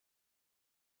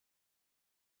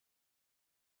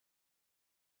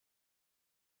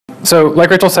So like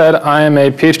Rachel said, I am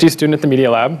a PhD student at the Media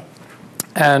Lab.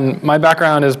 And my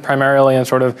background is primarily in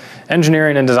sort of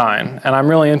engineering and design. And I'm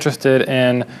really interested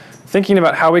in thinking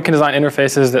about how we can design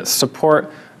interfaces that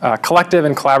support collective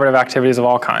and collaborative activities of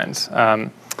all kinds.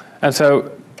 And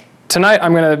so tonight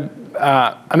I'm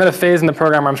at a phase in the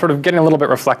program where I'm sort of getting a little bit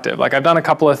reflective. Like I've done a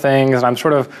couple of things, and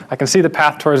I can see the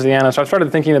path towards the end. And so I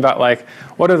started thinking about like,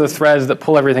 what are the threads that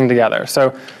pull everything together?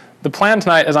 So the plan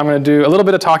tonight is I'm going to do a little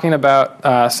bit of talking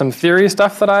about some theory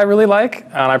stuff that I really like,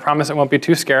 and I promise it won't be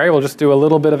too scary. We'll just do a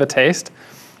little bit of a taste.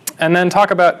 And then talk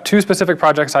about two specific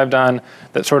projects I've done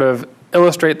that sort of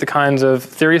illustrate the kinds of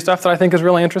theory stuff that I think is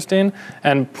really interesting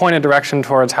and point a direction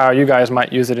towards how you guys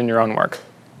might use it in your own work.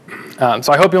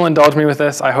 So I hope you'll indulge me with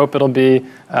this. I hope it'll be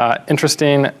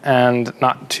interesting and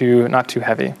not too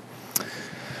heavy.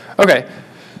 Okay,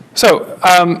 so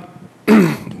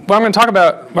what I'm going to talk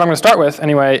about, what I'm going to start with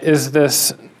anyway, is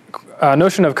this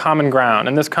notion of common ground.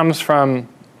 And this comes from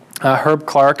Herb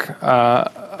Clark,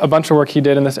 a bunch of work he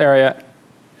did in this area.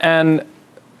 And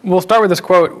we'll start with this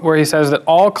quote where he says that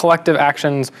all collective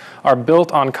actions are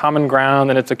built on common ground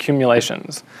and its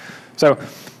accumulations. So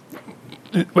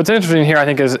what's interesting here, I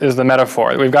think, is the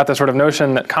metaphor. We've got this sort of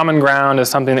notion that common ground is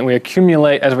something that we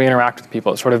accumulate as we interact with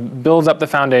people. It sort of builds up the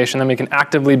foundation, then we can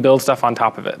actively build stuff on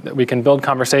top of it. That we can build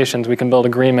conversations, we can build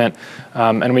agreement,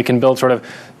 and we can build sort of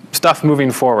stuff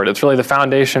moving forward. It's really the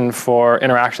foundation for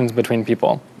interactions between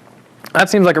people. That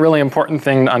seems like a really important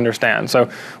thing to understand. So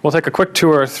we'll take a quick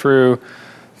tour through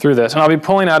this. And I'll be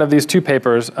pulling out of these two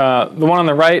papers. The one on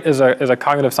the right is a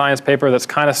cognitive science paper that's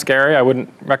kind of scary. I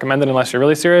wouldn't recommend it unless you're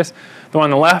really serious. The one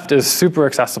on the left is super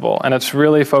accessible, and it's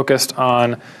really focused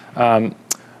on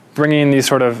bringing these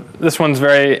sort of, this one's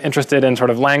very interested in sort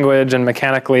of language and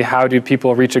mechanically how do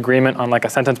people reach agreement on like a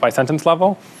sentence by sentence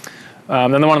level.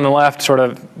 Then the one on the left sort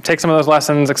of takes some of those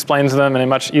lessons, explains them in a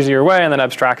much easier way, and then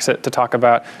abstracts it to talk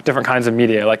about different kinds of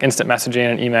media, like instant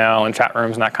messaging and email and chat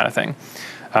rooms and that kind of thing.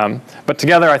 But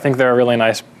together, I think they're a really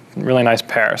nice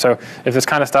pair. So if this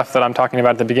kind of stuff that I'm talking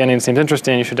about at the beginning seems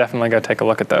interesting, you should definitely go take a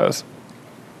look at those.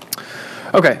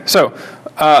 Okay, so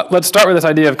let's start with this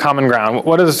idea of common ground.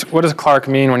 What does Clark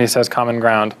mean when he says common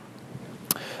ground?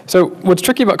 So what's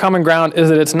tricky about common ground is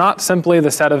that it's not simply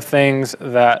the set of things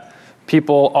that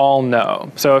people all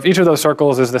know. So if each of those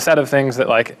circles is the set of things that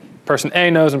like person A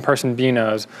knows and person B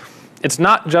knows, it's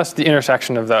not just the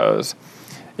intersection of those.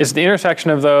 It's the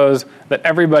intersection of those that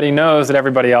everybody knows that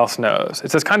everybody else knows.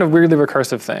 It's this kind of weirdly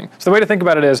recursive thing. So the way to think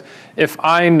about it is, if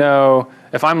I'm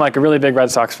like a really big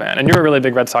Red Sox fan, and you're a really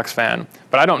big Red Sox fan,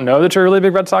 but I don't know that you're a really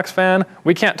big Red Sox fan,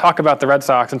 we can't talk about the Red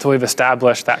Sox until we've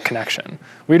established that connection.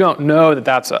 We don't know that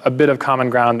that's a bit of common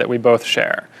ground that we both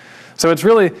share. So it's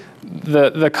really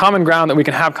the common ground that we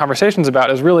can have conversations about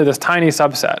is really this tiny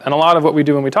subset. And a lot of what we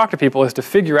do when we talk to people is to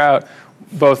figure out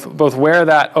both where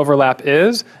that overlap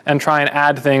is and try and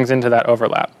add things into that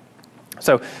overlap.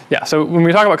 So yeah, so when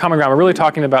we talk about common ground, we're really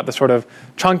talking about the sort of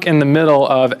chunk in the middle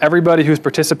of everybody who's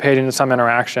participating in some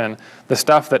interaction, the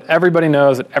stuff that everybody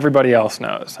knows that everybody else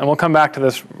knows. And we'll come back to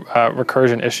this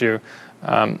recursion issue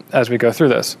as we go through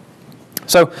this.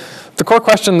 So the core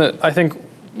question that I think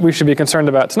we should be concerned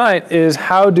about tonight is,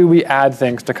 how do we add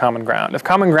things to common ground? If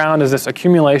common ground is this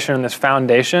accumulation, this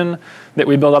foundation that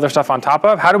we build other stuff on top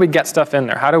of, how do we get stuff in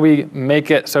there? How do we make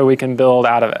it so we can build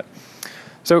out of it?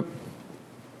 So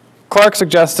Clark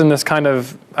suggests in this kind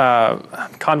of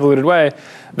convoluted way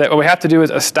that what we have to do is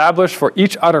establish for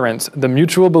each utterance the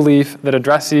mutual belief that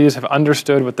addressees have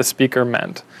understood what the speaker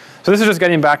meant. So this is just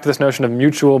getting back to this notion of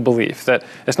mutual belief, that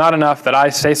it's not enough that I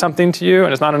say something to you,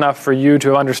 and it's not enough for you to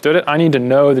have understood it. I need to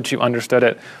know that you understood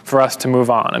it for us to move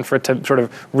on and for it to sort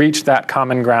of reach that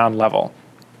common ground level.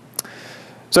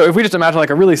 So if we just imagine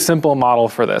like a really simple model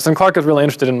for this, and Clark is really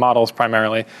interested in models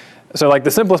primarily. So like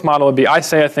the simplest model would be, I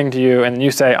say a thing to you, and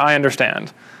you say, I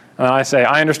understand. And then I say,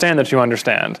 I understand that you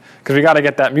understand, because we got to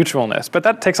get that mutualness. But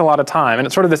that takes a lot of time, and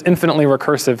it's sort of this infinitely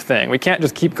recursive thing. We can't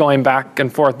just keep going back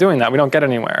and forth doing that. We don't get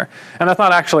anywhere. And that's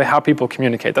not actually how people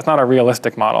communicate. That's not a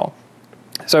realistic model.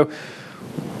 So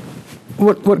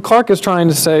what Clark is trying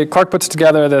to say, Clark puts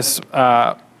together this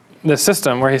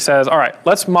system where he says, all right,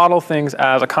 let's model things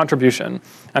as a contribution.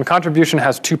 And contribution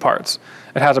has two parts.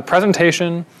 It has a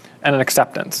presentation and an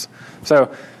acceptance.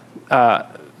 So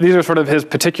these are sort of his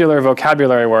particular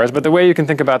vocabulary words, but the way you can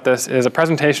think about this is a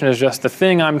presentation is just the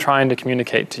thing I'm trying to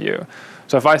communicate to you.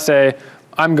 So if I say,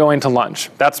 I'm going to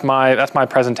lunch, that's my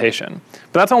presentation.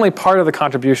 But that's only part of the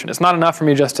contribution. It's not enough for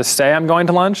me just to say I'm going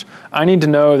to lunch. I need to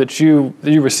know that you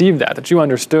received that you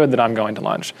understood that I'm going to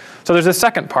lunch. So there's a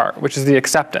second part, which is the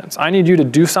acceptance. I need you to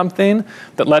do something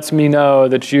that lets me know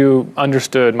that you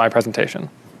understood my presentation.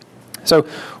 So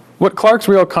what Clark's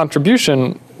real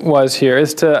contribution was here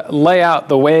is to lay out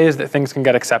the ways that things can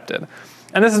get accepted.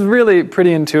 And this is really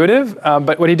pretty intuitive,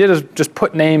 but what he did is just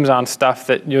put names on stuff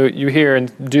that you hear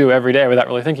and do every day without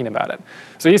really thinking about it.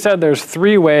 So he said there's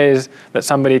 3 ways that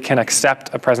somebody can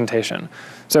accept a presentation.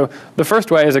 So the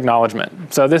first way is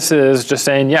acknowledgement. So this is just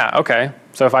saying, yeah, okay.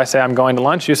 So if I say I'm going to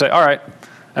lunch, you say, all right,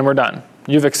 and we're done.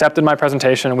 You've accepted my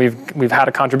presentation. We've had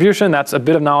a contribution. That's a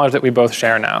bit of knowledge that we both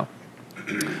share now.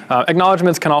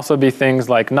 Acknowledgements can also be things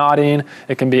like nodding.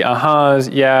 It can be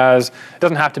ahas, yeahs. It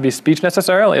doesn't have to be speech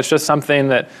necessarily. It's just something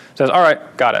that says, all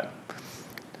right, got it.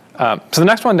 So the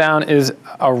next one down is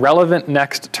a relevant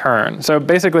next turn. So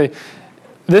basically,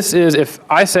 this is if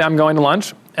I say I'm going to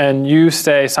lunch, and you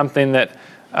say something that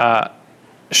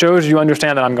shows you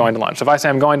understand that I'm going to lunch. So if I say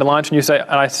I'm going to lunch, and you say,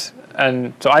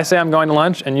 so I say I'm going to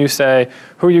lunch, and you say,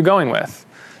 who are you going with?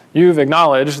 You've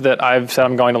acknowledged that I've said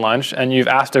I'm going to lunch, and you've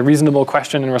asked a reasonable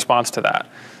question in response to that.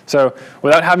 So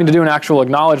without having to do an actual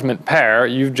acknowledgement pair,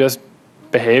 you've just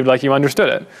behaved like you understood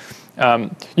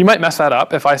it. You might mess that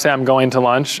up if I say I'm going to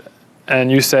lunch,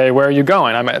 and you say, where are you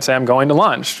going? I might say I'm going to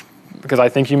lunch, because I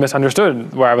think you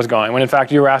misunderstood where I was going, when in fact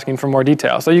you were asking for more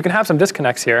detail. So you can have some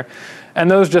disconnects here,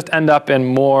 and those just end up in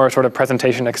more sort of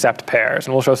presentation accept pairs,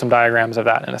 and we'll show some diagrams of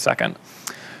that in a second.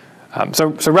 So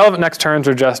relevant next turns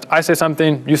are just, I say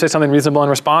something, you say something reasonable in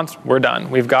response, we're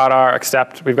done. We've got our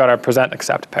present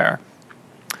accept pair.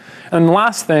 And the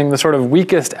last thing, the sort of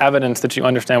weakest evidence that you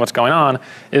understand what's going on,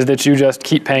 is that you just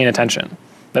keep paying attention.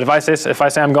 That if I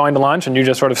say I'm going to lunch and you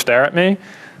just sort of stare at me,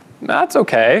 that's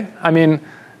okay. I mean,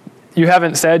 you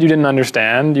haven't said you didn't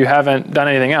understand, you haven't done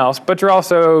anything else, but you're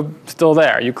also still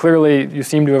there. You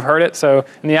seem to have heard it, so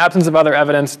in the absence of other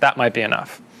evidence, that might be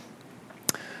enough.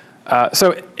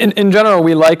 So in general,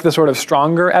 we like the sort of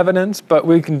stronger evidence, but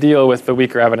we can deal with the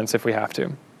weaker evidence if we have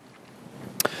to.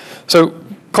 So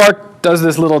Clark does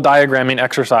this little diagramming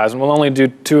exercise, and we'll only do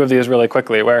 2 of these really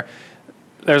quickly, where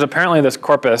there's apparently this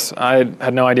corpus. I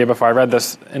had no idea before I read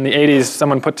this. In the 80s,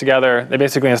 someone put together, they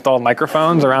basically installed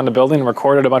microphones around a building and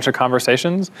recorded a bunch of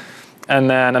conversations, and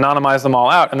then anonymized them all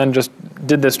out, and then just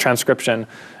did this transcription.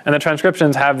 And the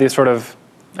transcriptions have these sort of,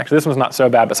 actually this one's not so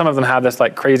bad, but some of them have this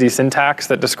like crazy syntax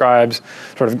that describes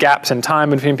sort of gaps in time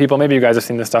between people. Maybe you guys have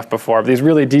seen this stuff before. But these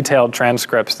really detailed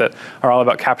transcripts that are all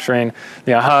about capturing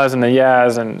the ahas and the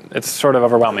yeahs, and it's sort of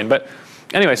overwhelming. But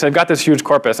anyway, so they've got this huge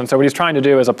corpus, and so what he's trying to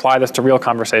do is apply this to real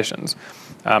conversations.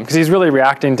 Because he's really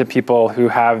reacting to people who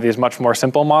have these much more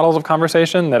simple models of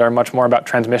conversation that are much more about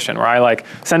transmission, where I like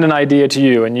send an idea to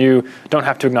you and you don't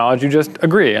have to acknowledge, you just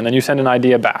agree, and then you send an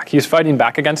idea back. He's fighting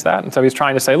back against that, and so he's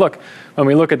trying to say, look, when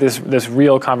we look at this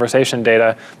real conversation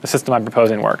data, the system I'm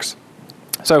proposing works.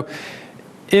 So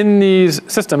in these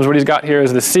systems, what he's got here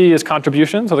is the C is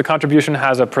contribution. So the contribution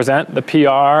has a present, the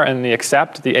PR, and the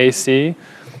accept, the AC.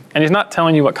 And he's not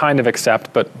telling you what kind of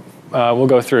accept, but we'll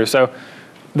go through. So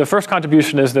the first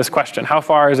contribution is this question: how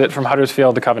far is it from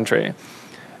Huddersfield to Coventry?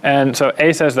 And so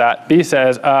A says that. B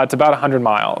says it's about 100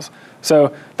 miles.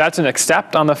 So that's an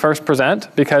accept on the first present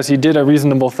because he did a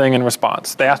reasonable thing in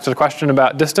response. They asked a question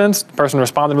about distance. The person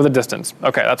responded with a distance.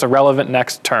 OK, that's a relevant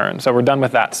next turn. So we're done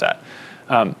with that set.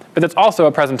 But it's also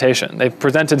a presentation. They've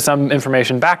presented some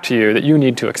information back to you that you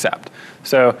need to accept.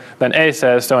 So then A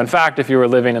says, so in fact, if you were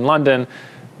living in London,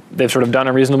 they've sort of done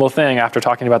a reasonable thing after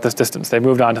talking about this distance. They've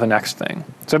moved on to the next thing.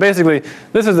 So basically,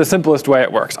 this is the simplest way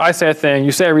it works. I say a thing,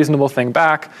 you say a reasonable thing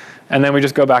back, and then we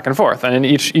just go back and forth. And in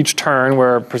each turn,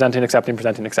 we're presenting, accepting,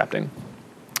 presenting, accepting.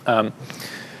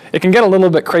 It can get a little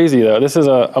bit crazy, though. This is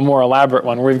a more elaborate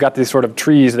one where we've got these sort of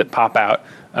trees that pop out.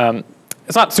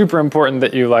 It's not super important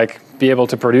that you be able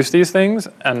to produce these things,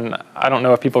 and I don't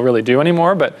know if people really do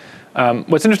anymore. But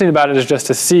what's interesting about it is just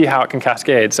to see how it can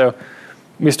cascade. So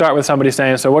we start with somebody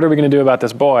saying, so what are we going to do about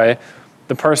this boy?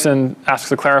 The person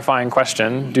asks a clarifying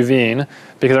question, Duveen,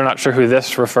 because they're not sure who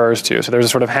this refers to. So there's a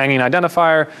sort of hanging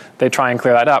identifier. They try and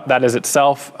clear that up. That is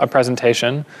itself a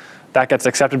presentation. That gets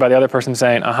accepted by the other person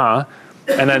saying, uh-huh.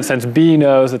 And then since B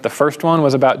knows that the first one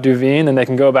was about Duveen, then they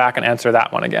can go back and answer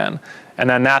that one again. And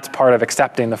then that's part of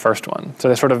accepting the first one. So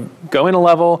they sort of go in a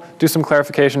level, do some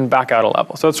clarification, back out a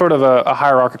level. So it's sort of a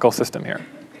hierarchical system here.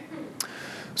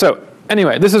 So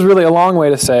anyway, this is really a long way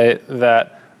to say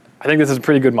that I think this is a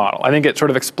pretty good model. I think it sort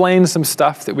of explains some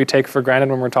stuff that we take for granted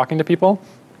when we're talking to people.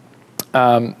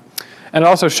 And it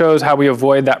also shows how we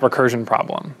avoid that recursion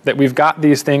problem. That we've got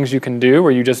these things you can do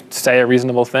where you just say a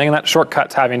reasonable thing, and that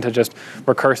shortcut's having to just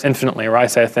recurse infinitely, where I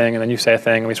say a thing and then you say a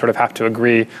thing, and we sort of have to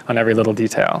agree on every little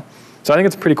detail. So I think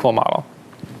it's a pretty cool model.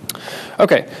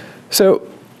 OK, so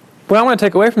what I want to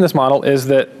take away from this model is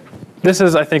that this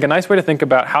is, I think, a nice way to think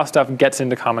about how stuff gets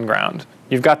into common ground.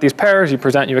 You've got these pairs, you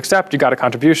present, you accept, you got a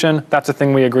contribution. That's a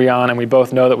thing we agree on, and we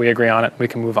both know that we agree on it. We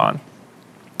can move on.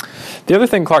 The other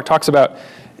thing Clark talks about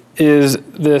is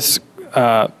this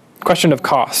question of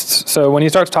costs. So when he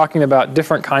starts talking about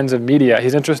different kinds of media,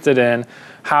 he's interested in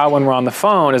how, when we're on the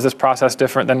phone, is this process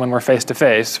different than when we're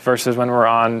face-to-face versus when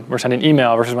we're sending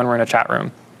email versus when we're in a chat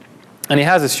room. And he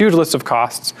has this huge list of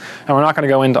costs, and we're not going to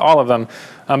go into all of them,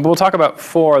 but we'll talk about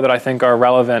 4 that I think are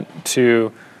relevant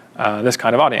to this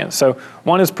kind of audience. So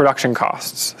one is production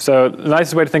costs. So the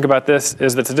nicest way to think about this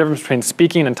is that it's the difference between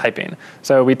speaking and typing.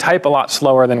 So we type a lot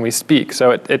slower than we speak,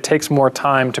 so it takes more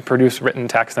time to produce written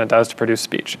text than it does to produce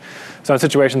speech. So in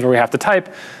situations where we have to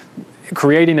type,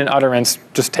 creating an utterance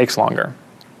just takes longer.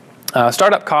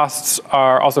 Startup costs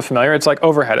are also familiar. It's like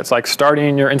overhead. It's like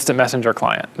starting your instant messenger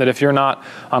client. That if you're not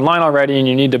online already and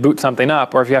you need to boot something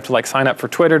up, or if you have to like sign up for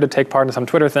Twitter to take part in some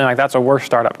Twitter thing, like that's a worse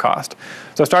startup cost.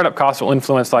 So startup costs will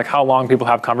influence like how long people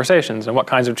have conversations and what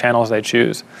kinds of channels they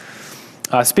choose.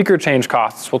 Speaker change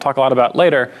costs we'll talk a lot about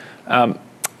later, but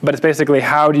it's basically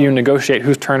how do you negotiate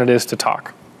whose turn it is to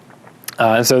talk.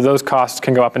 And so those costs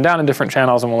can go up and down in different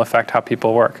channels and will affect how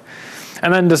people work.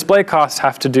 And then display costs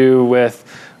have to do with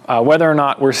whether or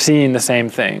not we're seeing the same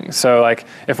thing. So like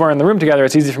if we're in the room together,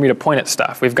 it's easy for me to point at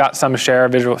stuff. We've got some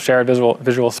shared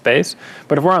visual space.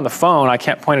 But if we're on the phone, I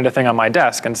can't point at a thing on my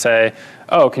desk and say,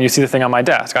 oh, can you see the thing on my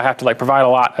desk? I have to like provide a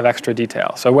lot of extra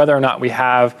detail. So whether or not we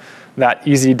have that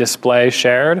easy display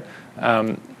shared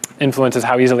influences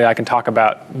how easily I can talk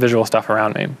about visual stuff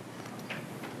around me.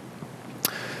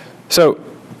 So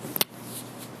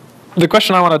the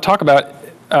question I want to talk about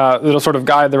that'll sort of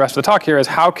guide the rest of the talk here is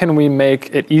how can we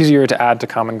make it easier to add to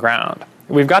common ground?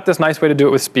 We've got this nice way to do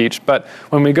it with speech, but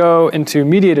when we go into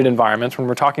mediated environments, when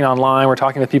we're talking online, we're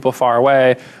talking to people far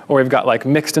away, or we've got like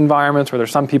mixed environments where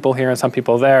there's some people here and some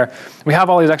people there, we have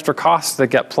all these extra costs that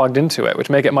get plugged into it, which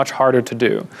make it much harder to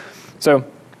do. So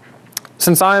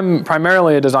since I'm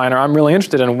primarily a designer, I'm really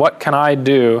interested in what can I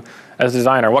do as a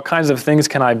designer? What kinds of things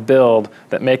can I build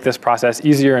that make this process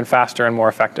easier and faster and more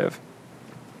effective?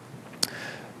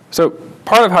 So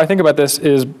part of how I think about this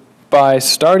is by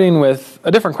starting with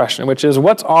a different question, which is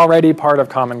what's already part of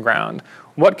common ground?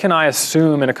 What can I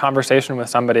assume in a conversation with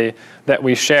somebody that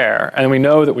we share, and we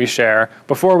know that we share,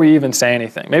 before we even say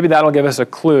anything? Maybe that'll give us a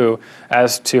clue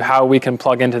as to how we can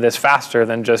plug into this faster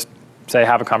than just, say,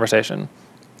 have a conversation.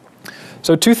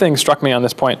 So 2 things struck me on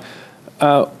this point.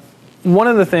 One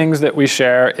of the things that we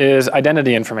share is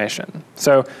identity information.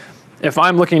 So if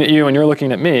I'm looking at you and you're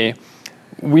looking at me,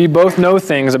 we both know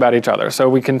things about each other. So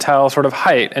we can tell sort of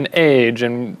height and age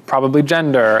and probably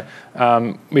gender.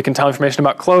 We can tell information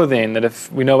about clothing, that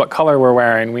if we know what color we're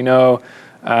wearing, we know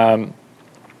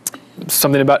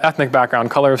something about ethnic background,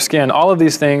 color of skin. All of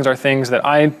these things are things that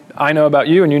I know about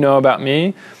you and you know about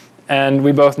me, and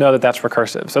we both know that that's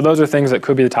recursive. So those are things that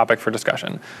could be the topic for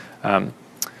discussion.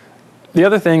 The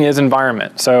other thing is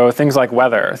environment. So things like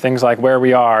weather, things like where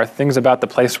we are, things about the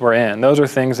place we're in. Those are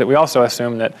things that we also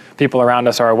assume that people around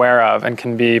us are aware of and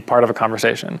can be part of a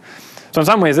conversation. So in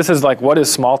some ways, this is like, what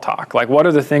is small talk? Like, what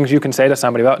are the things you can say to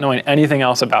somebody without knowing anything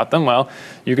else about them? Well,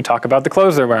 you could talk about the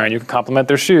clothes they're wearing. You could compliment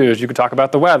their shoes. You could talk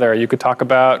about the weather. You could talk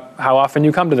about how often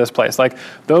you come to this place. Like,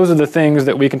 those are the things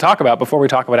that we can talk about before we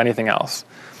talk about anything else.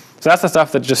 So that's the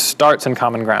stuff that just starts in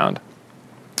common ground.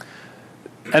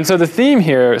 And so the theme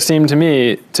here seemed to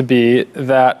me to be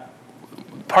that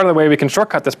part of the way we can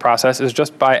shortcut this process is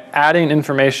just by adding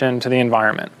information to the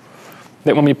environment.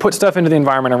 That when we put stuff into the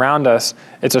environment around us,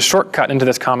 it's a shortcut into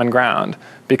this common ground,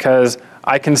 because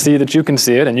I can see that you can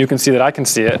see it, and you can see that I can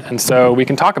see it, and so we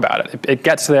can talk about it. It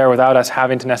gets there without us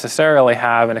having to necessarily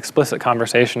have an explicit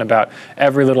conversation about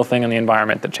every little thing in the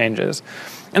environment that changes.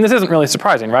 And this isn't really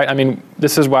surprising, right? I mean,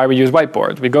 this is why we use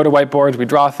whiteboards. We go to whiteboards, we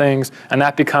draw things, and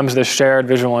that becomes this shared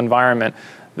visual environment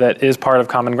that is part of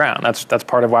common ground. That's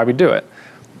part of why we do it.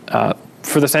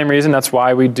 For the same reason, that's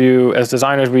why we do, as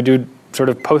designers, we do sort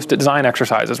of post-it design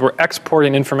exercises. We're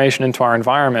exporting information into our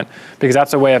environment because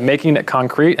that's a way of making it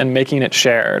concrete and making it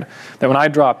shared. That when I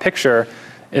draw a picture,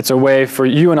 it's a way for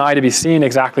you and I to be seeing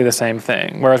exactly the same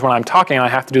thing. Whereas when I'm talking, I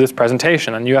have to do this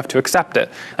presentation and you have to accept it.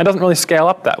 It doesn't really scale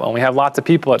up that well. When we have lots of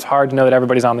people, it's hard to know that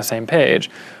everybody's on the same page.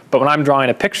 But when I'm drawing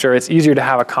a picture, it's easier to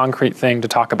have a concrete thing to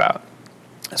talk about.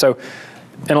 So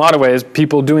in a lot of ways,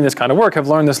 people doing this kind of work have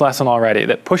learned this lesson already,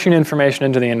 that pushing information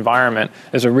into the environment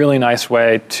is a really nice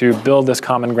way to build this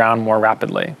common ground more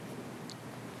rapidly.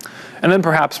 And then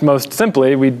perhaps most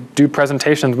simply, we do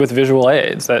presentations with visual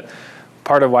aids. That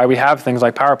part of why we have things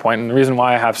like PowerPoint, and the reason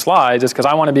why I have slides is because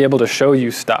I want to be able to show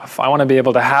you stuff. I want to be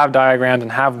able to have diagrams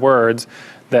and have words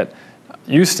that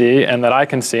you see and that I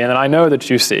can see and that I know that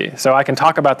you see. So I can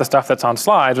talk about the stuff that's on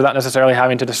slides without necessarily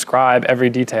having to describe every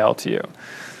detail to you.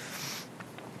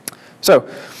 So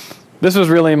this was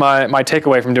really my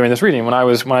takeaway from doing this reading. When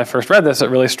I first read this, it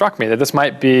really struck me that this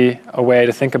might be a way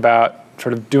to think about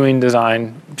sort of doing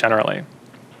design generally.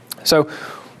 So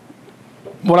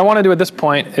what I want to do at this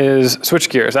point is switch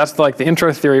gears. That's like the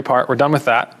intro theory part. We're done with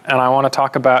that. And I want to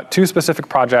talk about 2 specific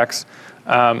projects.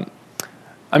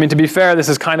 I mean, to be fair, this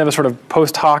is kind of a sort of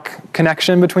post hoc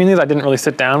connection between these. I didn't really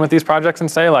sit down with these projects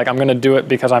and say, like, I'm going to do it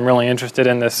because I'm really interested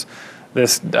in this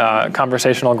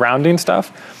conversational grounding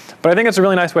stuff. But I think it's a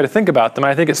really nice way to think about them.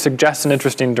 And I think it suggests an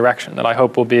interesting direction that I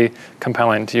hope will be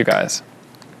compelling to you guys.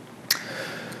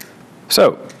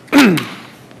 So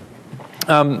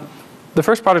the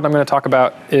first project I'm going to talk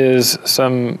about is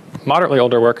some moderately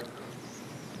older work.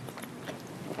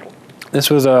 This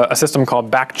was a system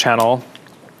called Backchannel,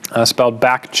 spelled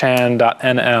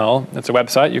backchan.nl. It's a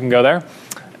website. You can go there.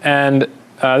 And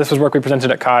this was work we presented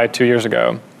at CHI 2 years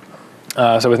ago.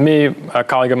 So with me, a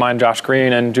colleague of mine, Josh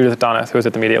Green, and Judith Donath, who was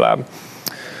at the Media Lab.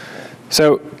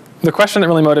 So the question that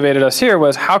really motivated us here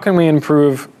was, how can we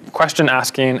improve question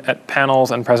asking at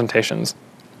panels and presentations?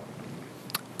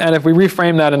 And if we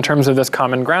reframe that in terms of this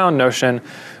common ground notion,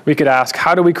 we could ask,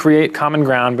 how do we create common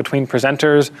ground between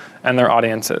presenters and their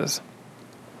audiences?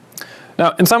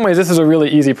 Now, in some ways, this is a really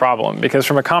easy problem, because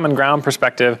from a common ground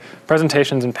perspective,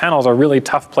 presentations and panels are really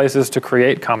tough places to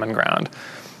create common ground.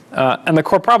 And the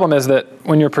core problem is that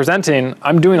when you're presenting,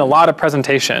 I'm doing a lot of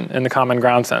presentation in the common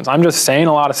ground sense. I'm just saying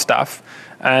a lot of stuff,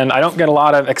 and I don't get a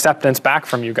lot of acceptance back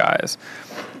from you guys.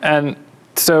 And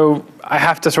so I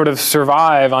have to sort of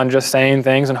survive on just saying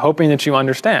things and hoping that you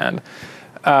understand.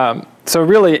 So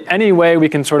really, any way we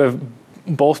can sort of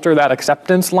bolster that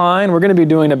acceptance line, we're going to be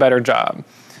doing a better job.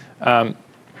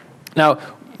 Now,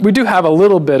 we do have a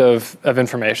little bit of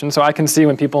information. So I can see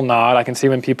when people nod. I can see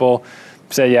when people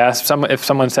say yes. If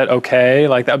someone said OK,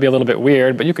 like that would be a little bit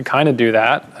weird, but you could kind of do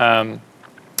that.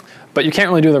 But you can't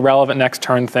really do the relevant next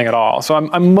turn thing at all. So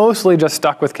I'm mostly just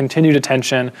stuck with continued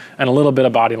attention and a little bit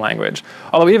of body language.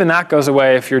 Although even that goes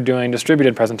away if you're doing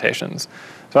distributed presentations.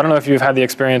 So I don't know if you've had the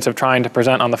experience of trying to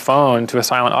present on the phone to a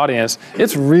silent audience.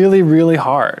 It's really, really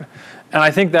hard. And I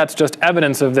think that's just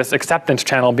evidence of this acceptance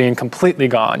channel being completely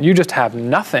gone. You just have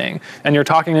nothing, and you're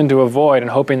talking into a void and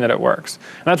hoping that it works.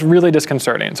 And that's really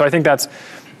disconcerting. So I think this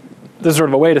is sort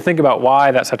of a way to think about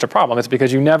why that's such a problem. It's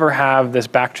because you never have this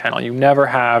back channel. You never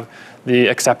have the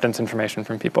acceptance information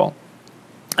from people.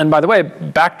 And by the way,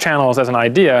 back channels as an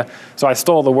idea, so I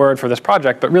stole the word for this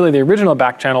project, but really the original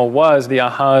back channel was the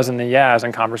ahas and the yas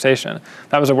in conversation.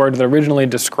 That was a word that originally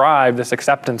described this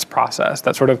acceptance process,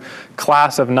 that sort of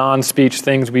class of non-speech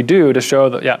things we do to show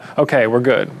that, yeah, OK, we're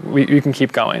good. We can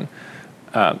keep going.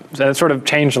 And it sort of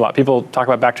changed a lot. People talk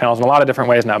about back channels in a lot of different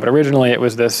ways now, but originally it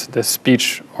was this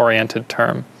speech-oriented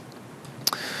term.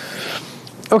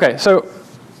 OK, so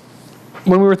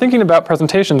when we were thinking about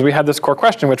presentations, we had this core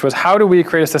question, which was, how do we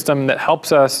create a system that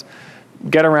helps us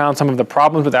get around some of the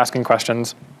problems with asking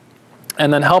questions,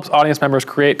 and then helps audience members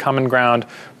create common ground,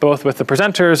 both with the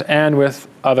presenters and with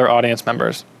other audience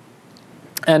members?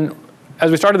 And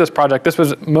as we started this project, this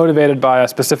was motivated by a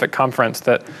specific conference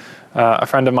that a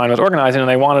friend of mine was organizing, and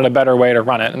they wanted a better way to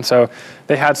run it. And so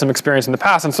they had some experience in the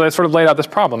past, and so they sort of laid out this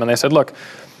problem. And they said, look,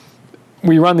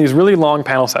 we run these really long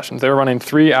panel sessions. They were running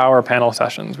 3-hour panel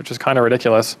sessions, which is kind of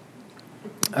ridiculous.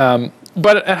 But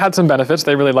it had some benefits.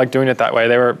 They really liked doing it that way.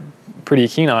 They were pretty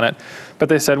keen on it. But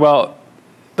they said, well,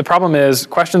 the problem is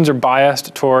questions are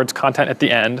biased towards content at the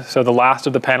end. So the last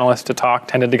of the panelists to talk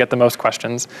tended to get the most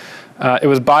questions. It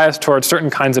was biased towards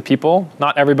certain kinds of people.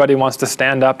 Not everybody wants to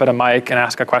stand up at a mic and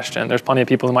ask a question. There's plenty of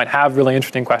people who might have really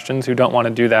interesting questions who don't want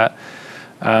to do that.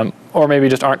 Or maybe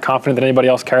just aren't confident that anybody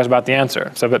else cares about the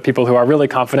answer. So that people who are really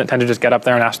confident tend to just get up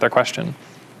there and ask their question.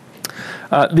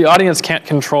 The audience can't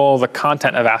control the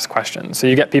content of asked questions. So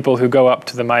you get people who go up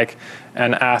to the mic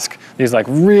and ask these like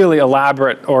really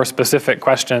elaborate or specific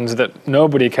questions that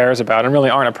nobody cares about and really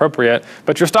aren't appropriate,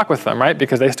 but you're stuck with them, right?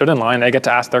 Because they stood in line, they get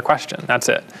to ask their question. That's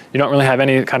it. You don't really have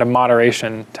any kind of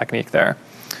moderation technique there.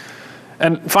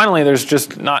 And finally, there's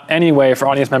just not any way for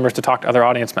audience members to talk to other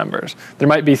audience members. There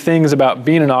might be things about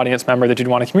being an audience member that you'd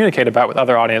want to communicate about with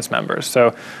other audience members.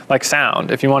 So like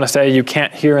sound, if you want to say you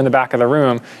can't hear in the back of the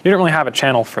room, you don't really have a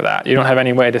channel for that. You don't have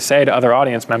any way to say to other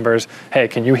audience members, hey,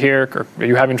 can you hear? Or are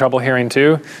you having trouble hearing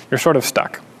too? You're sort of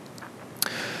stuck.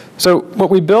 So what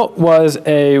we built was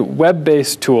a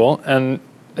web-based tool, and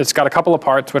it's got a couple of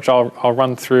parts, which I'll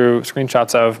run through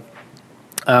screenshots of.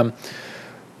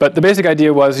 But the basic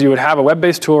idea was you would have a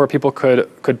web-based tool where people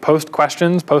could post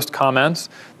questions, post comments.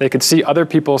 They could see other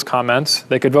people's comments.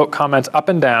 They could vote comments up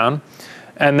and down.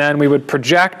 And then we would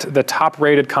project the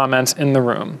top-rated comments in the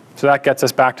room. So that gets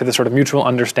us back to this sort of mutual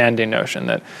understanding notion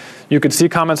that you could see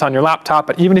comments on your laptop,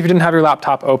 but even if you didn't have your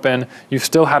laptop open, you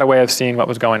still had a way of seeing what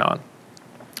was going on.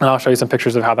 And I'll show you some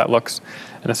pictures of how that looks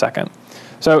in a second.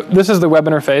 So this is the web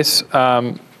interface.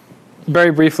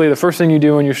 Very briefly, the first thing you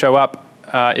do when you show up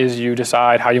is you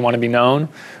decide how you want to be known.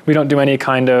 We don't do any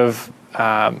kind of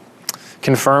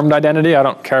confirmed identity. I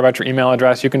don't care about your email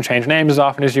address. You can change names as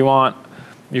often as you want.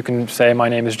 You can say, my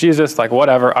name is Jesus, like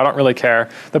whatever. I don't really care.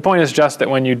 The point is just that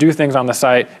when you do things on the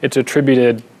site, it's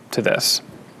attributed to this.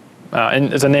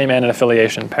 And it's a name and an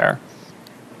affiliation pair.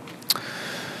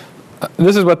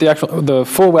 This is what the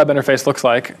full web interface looks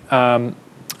like.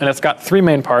 And it's got three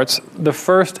main parts. The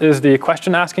first is the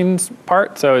question asking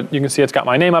part. So you can see it's got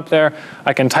my name up there.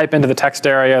 I can type into the text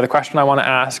area the question I want to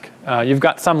ask. You've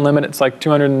got some limit. It's like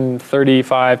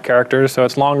 235 characters. So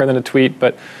it's longer than a tweet,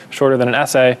 but shorter than an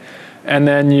essay. And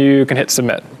then you can hit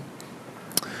submit.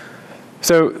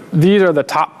 So these are the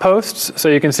top posts. So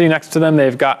you can see next to them,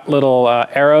 they've got little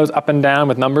arrows up and down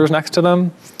with numbers next to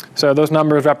them. So those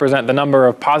numbers represent the number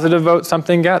of positive votes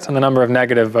something gets and the number of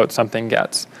negative votes something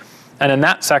gets. And in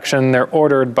that section, they're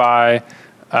ordered by,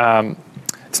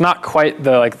 it's not quite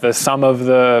the sum of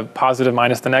the positive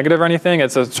minus the negative or anything.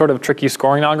 It's a sort of tricky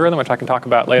scoring algorithm, which I can talk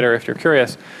about later if you're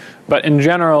curious. But in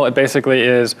general, it basically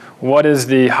is what is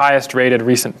the highest rated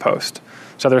recent post.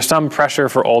 So there's some pressure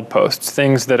for old posts.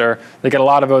 Things that they get a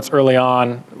lot of votes early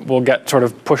on will get sort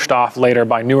of pushed off later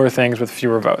by newer things with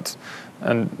fewer votes.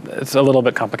 And it's a little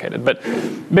bit complicated. But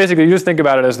basically, you just think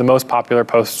about it as the most popular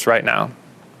posts right now.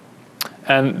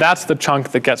 And that's the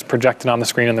chunk that gets projected on the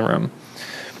screen in the room.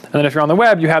 And then if you're on the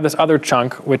web, you have this other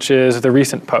chunk, which is the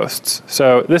recent posts.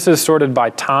 So this is sorted by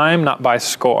time, not by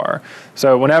score.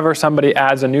 So whenever somebody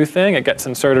adds a new thing, it gets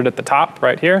inserted at the top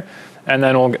right here. And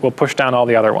then we'll push down all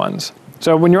the other ones.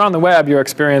 So when you're on the web, your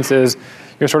experience is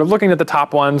you're sort of looking at the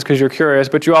top ones because you're curious,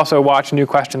 but you also watch new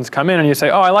questions come in and you say,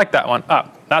 oh, I like that one,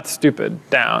 up, that's stupid,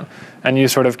 down. And you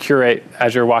sort of curate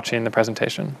as you're watching the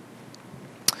presentation.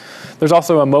 There's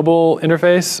also a mobile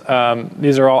interface.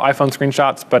 These are all iPhone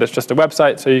screenshots, but it's just a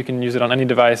website, so you can use it on any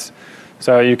device.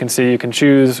 So you can see, you can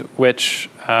choose which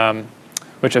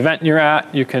event you're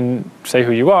at. You can say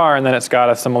who you are, and then it's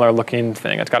got a similar looking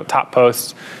thing. It's got top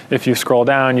posts. If you scroll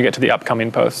down, you get to the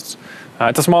upcoming posts.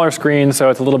 It's a smaller screen,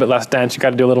 so it's a little bit less dense. You've got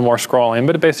to do a little more scrolling,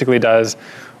 but it basically does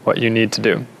what you need to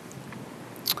do.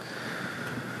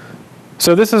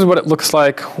 So this is what it looks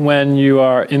like when you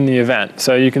are in the event.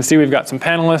 So you can see we've got some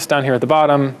panelists down here at the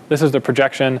bottom. This is the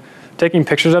projection. Taking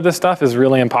pictures of this stuff is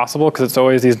really impossible because it's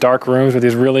always these dark rooms with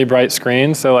these really bright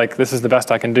screens. So like this is the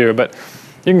best I can do. But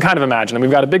you can kind of imagine that we've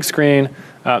got a big screen.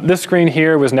 This screen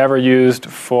here was never used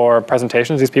for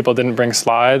presentations. These people didn't bring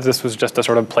slides. This was just a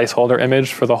sort of placeholder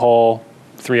image for the whole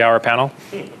 3-hour panel.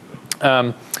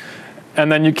 And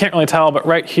then you can't really tell, but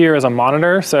right here is a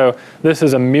monitor. So this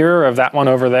is a mirror of that one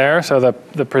over there, so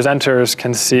the presenters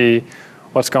can see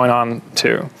what's going on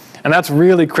too. And that's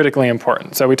really critically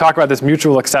important. So we talk about this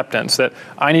mutual acceptance, that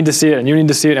I need to see it and you need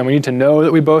to see it and we need to know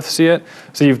that we both see it.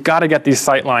 So you've got to get these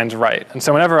sight lines right. And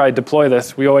so whenever I deploy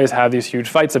this, we always have these huge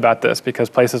fights about this because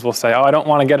places will say, oh, I don't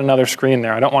want to get another screen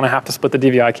there. I don't want to have to split the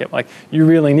DVI cable. Like, you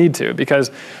really need to, because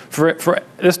for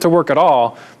this to work at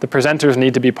all, the presenters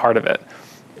need to be part of it.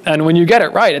 And when you get it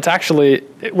right,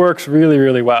 it works really,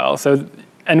 really well. So,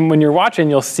 and when you're watching,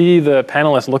 you'll see the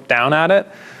panelists look down at it.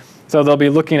 So they'll be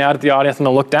looking out at the audience and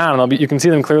they'll look down and you can see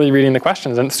them clearly reading the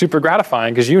questions. And it's super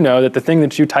gratifying because you know that the thing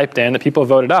that you typed in, that people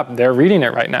voted up, they're reading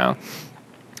it right now.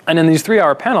 And in these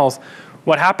 3-hour panels,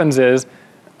 what happens is,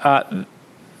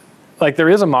 like there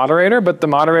is a moderator, but the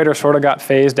moderator sort of got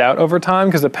phased out over time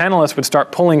because the panelists would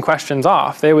start pulling questions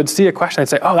off. They would see a question, they'd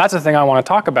say, oh, that's the thing I want to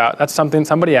talk about. That's something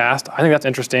somebody asked. I think that's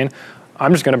interesting.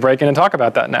 I'm just going to break in and talk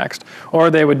about that next.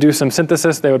 Or they would do some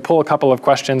synthesis. They would pull a couple of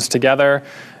questions together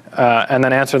and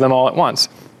then answer them all at once.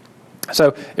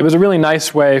 So it was a really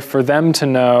nice way for them to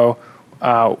know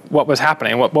what was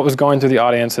happening, what was going through the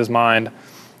audience's mind.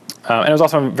 And it was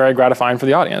also very gratifying for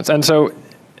the audience. And so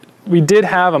we did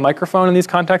have a microphone in these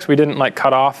contexts. We didn't like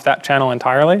cut off that channel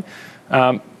entirely.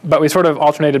 But we sort of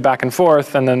alternated back and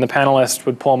forth, and then the panelists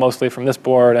would pull mostly from this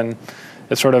board, and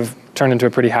it sort of turned into a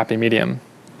pretty happy medium.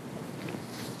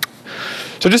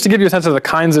 So just to give you a sense of the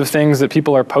kinds of things that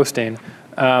people are posting,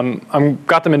 I've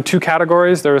got them in 2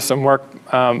 categories. There was some work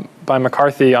by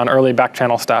McCarthy on early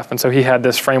back-channel stuff, and so he had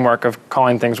this framework of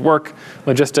calling things work,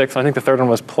 logistics, and I think the third one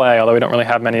was play, although we don't really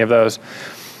have many of those.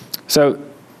 So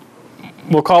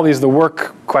we'll call these the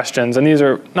work questions, and these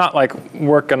are not like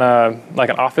work in an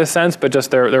office sense, but just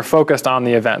they're focused on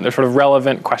the event. They're sort of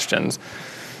relevant questions.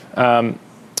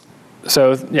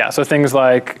 So things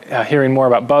like hearing more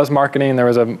about buzz marketing. There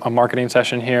was a marketing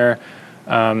session here.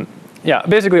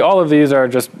 Basically all of these are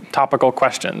just topical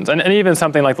questions. And even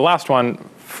something like the last one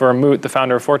for Moot, the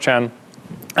founder of 4chan,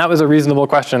 that was a reasonable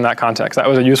question in that context. That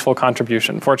was a useful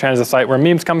contribution. 4chan is a site where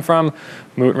memes come from.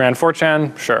 Moot ran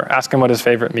 4chan. Sure, ask him what his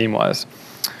favorite meme was.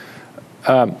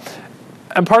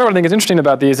 And part of what I think is interesting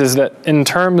about these is that in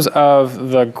terms of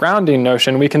the grounding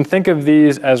notion, we can think of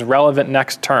these as relevant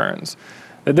next turns.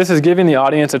 That this is giving the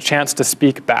audience a chance to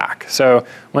speak back. So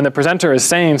when the presenter is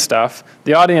saying stuff,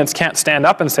 the audience can't stand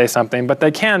up and say something, but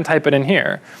they can type it in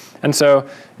here. And so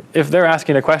if they're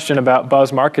asking a question about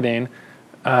buzz marketing,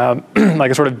 like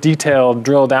a sort of detailed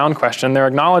drill down question, they're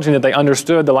acknowledging that they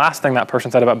understood the last thing that person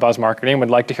said about buzz marketing,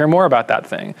 would like to hear more about that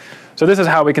thing. So this is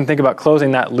how we can think about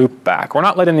closing that loop back. We're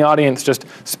not letting the audience just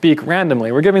speak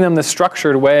randomly. We're giving them this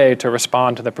structured way to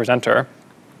respond to the presenter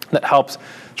that helps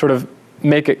sort of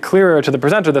make it clearer to the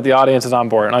presenter that the audience is on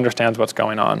board and understands what's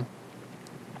going on.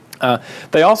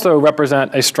 They also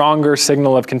represent a stronger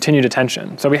signal of continued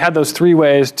attention. So we had those three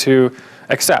ways to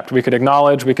accept. We could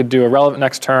acknowledge, we could do a relevant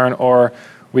next turn, or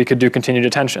we could do continued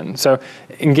attention. So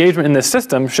engagement in this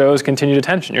system shows continued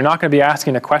attention. You're not going to be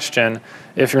asking a question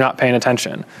if you're not paying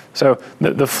attention. So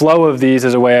the flow of these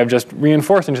is a way of just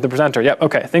reinforcing to the presenter, yep,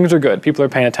 okay, things are good. People are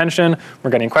paying attention.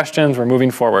 We're getting questions. We're moving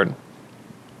forward.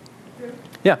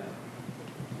 Yeah?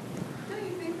 Don't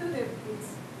you think that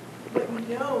it's what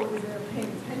you know is they're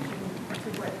paying attention to what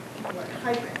people are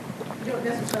typing? You don't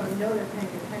necessarily know they're paying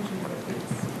attention to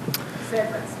what's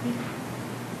said by the speaker.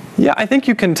 Yeah, I think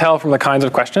you can tell from the kinds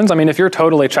of questions. I mean, if you're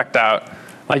totally checked out,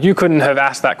 like you couldn't have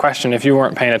asked that question if you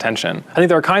weren't paying attention. I think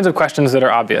there are kinds of questions that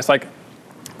are obvious. Like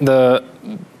the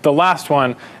last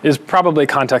one is probably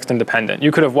context independent.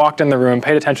 You could have walked in the room,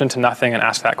 paid attention to nothing, and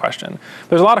asked that question.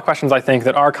 There's a lot of questions, I think,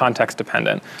 that are context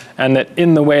dependent, and that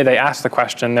in the way they ask the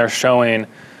question, they're showing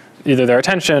either their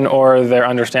attention or their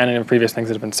understanding of previous things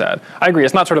that have been said. I agree,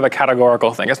 it's not sort of a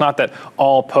categorical thing. It's not that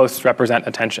all posts represent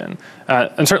attention.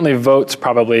 And certainly votes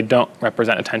probably don't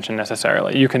represent attention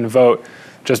necessarily. You can vote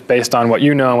just based on what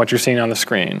you know and what you're seeing on the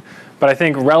screen. But I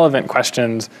think relevant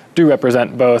questions do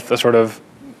represent both a sort of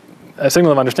a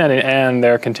signal of understanding and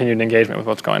their continued engagement with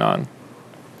what's going on.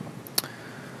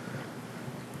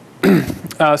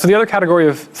 So the other category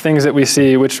of things that we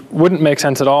see, which wouldn't make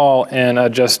sense at all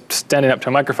in just standing up to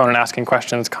a microphone and asking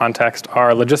questions context,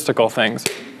 are logistical things.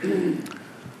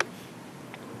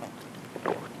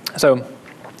 So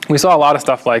we saw a lot of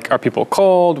stuff like, are people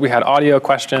cold? We had audio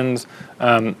questions.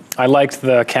 I liked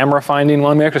the camera finding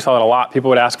one. We actually saw it a lot. People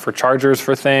would ask for chargers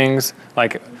for things.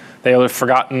 Like they would have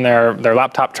forgotten their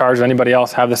laptop charger. Anybody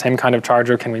else have the same kind of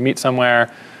charger? Can we meet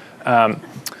somewhere?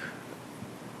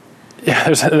 Yeah,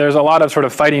 there's a lot of sort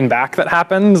of fighting back that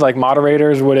happens. Like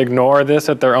moderators would ignore this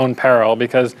at their own peril,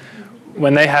 because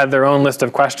when they had their own list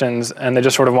of questions and they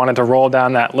just sort of wanted to roll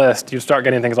down that list, you'd start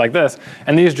getting things like this.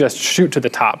 And these just shoot to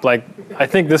the top. Like, I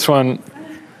think this one,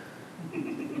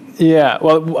 yeah,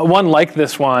 well, one like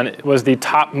this one was the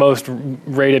top most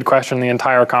rated question in the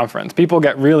entire conference. People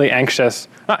get really anxious,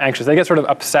 not anxious, they get sort of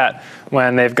upset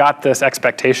when they've got this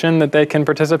expectation that they can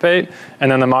participate,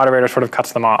 and then the moderator sort of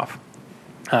cuts them off.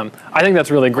 I think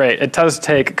that's really great. It does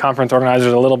take conference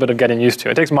organizers a little bit of getting used to.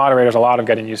 It takes moderators a lot of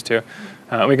getting used to.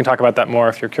 We can talk about that more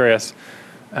if you're curious.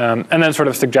 And then sort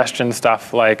of suggestion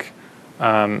stuff like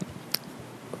power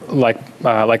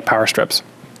strips.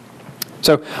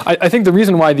 So I think the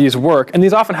reason why these work, and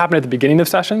these often happen at the beginning of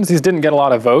sessions, these didn't get a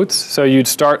lot of votes. So you'd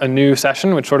start a new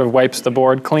session, which sort of wipes the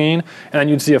board clean, and then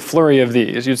you'd see a flurry of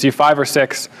these. You'd see 5 or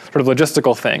 6 sort of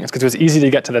logistical things, because it was easy to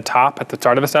get to the top at the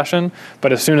start of a session.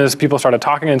 But as soon as people started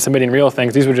talking and submitting real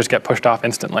things, these would just get pushed off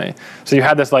instantly. So you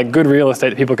had this like good real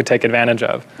estate that people could take advantage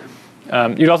of.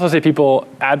 You'd also see people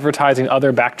advertising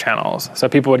other back channels. So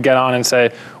people would get on and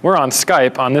say, we're on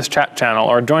Skype on this chat channel,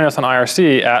 or join us on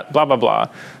IRC at blah, blah, blah.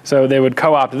 So they would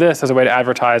co-opt this as a way to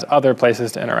advertise other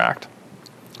places to interact,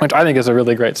 which I think is a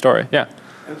really great story. Yeah?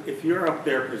 If you're up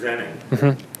there presenting,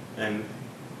 and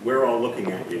we're all looking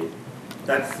at you,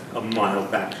 that's a mild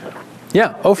back channel.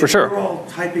 Yeah, oh, for sure. We're all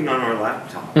typing on our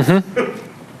laptops.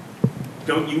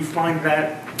 Don't you find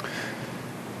that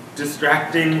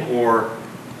distracting, or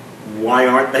why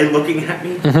aren't they looking at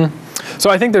me? So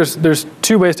I think there's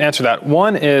 2 ways to answer that.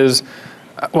 One is,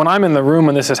 when I'm in the room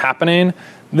when this is happening,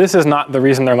 this is not the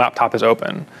reason their laptop is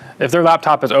open. If their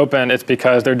laptop is open, it's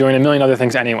because they're doing a million other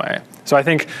things anyway. So I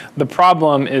think the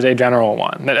problem is a general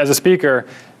one, that as a speaker,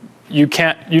 you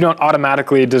don't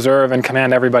automatically deserve and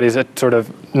command everybody's sort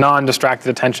of non-distracted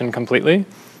attention completely.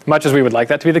 Much as we would like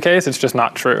that to be the case, it's just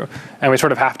not true. And we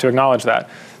sort of have to acknowledge that.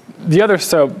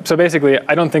 So basically,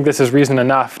 I don't think this is reason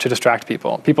enough to distract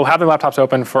people. People have their laptops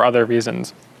open for other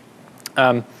reasons.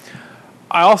 I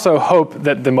also hope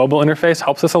that the mobile interface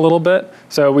helps us a little bit.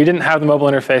 So we didn't have the mobile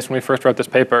interface when we first wrote this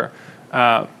paper.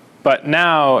 But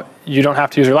now you don't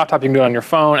have to use your laptop, you can do it on your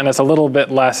phone, and it's a little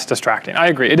bit less distracting. I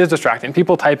agree, it is distracting.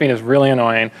 People typing is really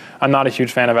annoying. I'm not a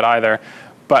huge fan of it either.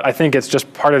 But I think it's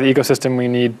just part of the ecosystem we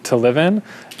need to live in.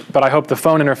 But I hope the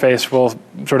phone interface will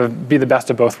sort of be the best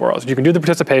of both worlds. You can do the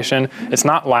participation, it's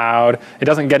not loud, it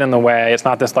doesn't get in the way, it's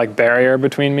not this like barrier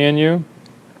between me and you.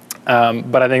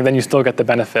 But I think then you still get the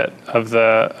benefit of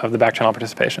the back channel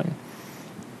participation.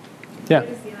 Yeah.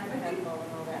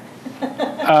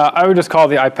 I would just call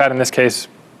the iPad in this case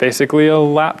basically a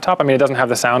laptop. I mean, it doesn't have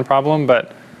the sound problem,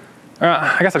 but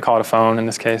I guess I'd call it a phone in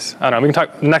this case. I don't know. We can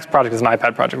talk. The next project is an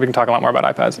iPad project. We can talk a lot more about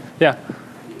iPads. Yeah. I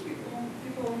think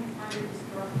people only find it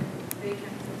destructive if they can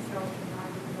themselves deny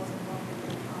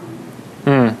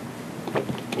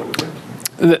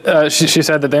it wasn't She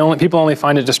said that people only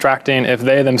find it distracting if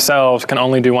they themselves can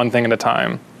only do one thing at a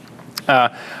time. I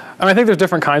think there's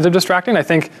different kinds of distracting. I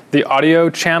think the audio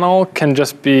channel can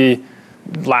just be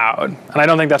loud. And I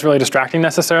don't think that's really distracting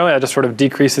necessarily. It just sort of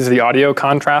decreases the audio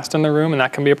contrast in the room, and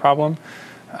that can be a problem.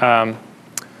 But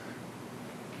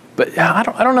yeah, I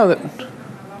don't know that.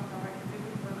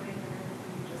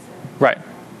 Right.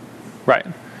 Right.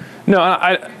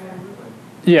 No,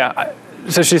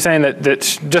 so she's saying that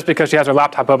just because she has her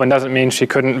laptop open doesn't mean she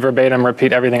couldn't verbatim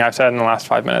repeat everything I've said in the last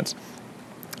 5 minutes.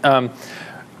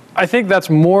 I think that's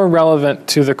more relevant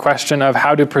to the question of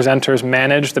how do presenters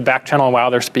manage the back channel while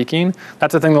they're speaking.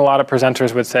 That's the thing that a lot of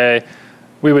presenters would say.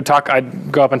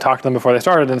 I'd go up and talk to them before they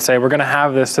started and say, we're going to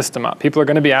have this system up. People are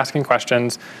going to be asking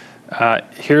questions.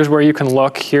 Here's where you can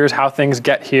look. Here's how things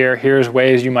get here. Here's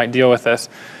ways you might deal with this.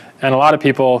 And a lot of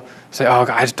people say, oh, God,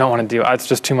 I just don't want to deal. It's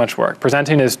just too much work.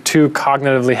 Presenting is too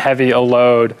cognitively heavy a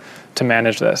load to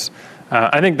manage this.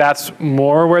 I think that's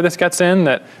more where this gets in,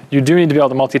 that you do need to be able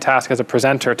to multitask as a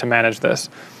presenter to manage this.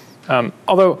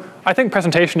 Although I think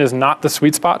presentation is not the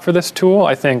sweet spot for this tool.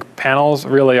 I think panels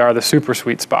really are the super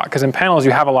sweet spot, because in panels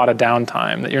you have a lot of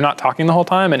downtime, that you're not talking the whole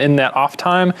time, and in that off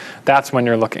time, that's when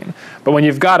you're looking. But when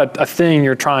you've got a thing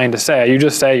you're trying to say, you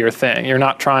just say your thing. You're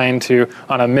not trying to,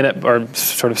 on a minute or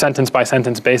sort of sentence by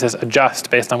sentence basis, adjust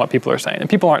based on what people are saying. And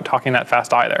people aren't talking that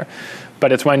fast either.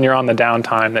 But it's when you're on the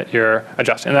downtime that you're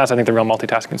adjusting. And that's, I think, the real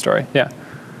multitasking story. Yeah.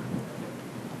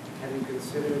 Have you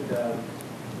considered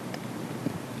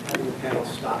having the panel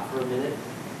stop for a minute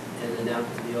and announce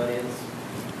to the audience,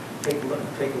 take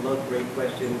a look, rate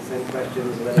questions, send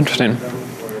questions, let us know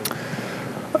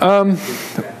them,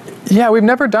 yeah, we've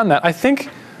never done that. I think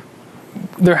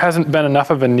there hasn't been enough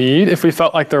of a need. If we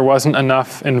felt like there wasn't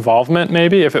enough involvement,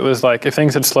 maybe, if it was like, if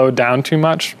things had slowed down too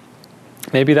much,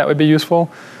 maybe that would be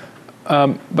useful.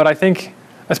 But I think,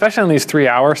 especially in these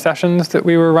 3-hour sessions that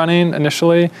we were running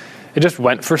initially, it just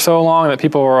went for so long that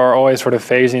people were always sort of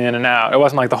phasing in and out. It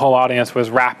wasn't like the whole audience was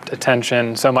rapt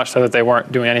attention so much so that they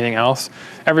weren't doing anything else.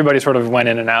 Everybody sort of went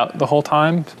in and out the whole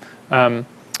time.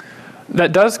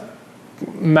 That does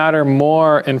matter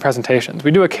more in presentations.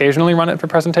 We do occasionally run it for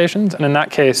presentations, and in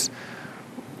that case,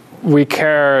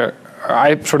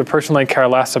 I sort of personally care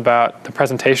less about the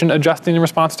presentation adjusting in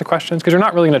response to questions, because you're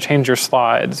not really going to change your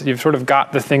slides. You've sort of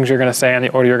got the things you're going to say and the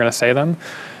order you're going to say them.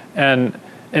 And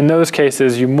in those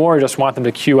cases, you more just want them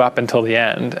to queue up until the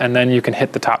end, and then you can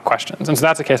hit the top questions. And so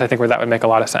that's a case, I think, where that would make a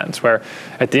lot of sense, where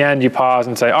at the end you pause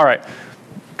and say, all right,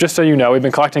 just so you know, we've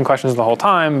been collecting questions the whole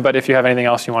time, but if you have anything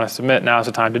else you want to submit, now's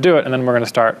the time to do it, and then we're going to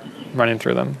start running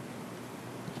through them.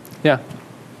 Yeah?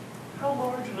 How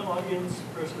large an audience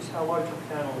versus how large a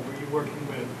panel were you working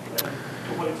with? And to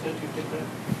what extent do you think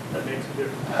that makes a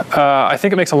difference? I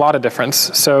think it makes a lot of difference.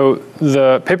 So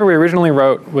the paper we originally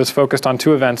wrote was focused on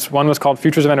 2 events. One was called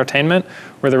Futures of Entertainment,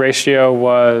 where the ratio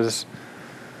was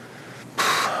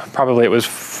probably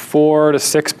 4 to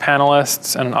 6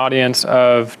 panelists and an audience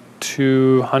of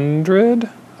 200,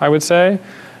 I would say.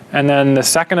 And then the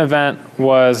second event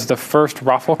was the first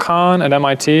RuffleCon at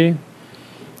MIT.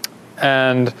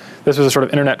 And this was a sort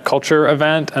of internet culture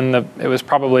event, and it was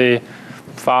probably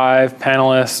 5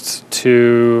 panelists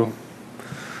to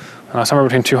somewhere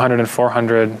between 200 and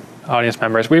 400 audience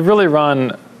members. We've really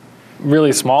run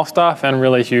really small stuff and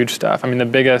really huge stuff. I mean, the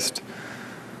biggest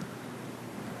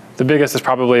is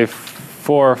probably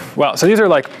 4. Well, so these are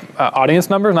like audience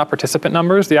numbers, not participant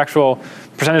numbers. The actual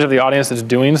percentage of the audience that's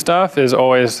doing stuff is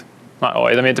always, not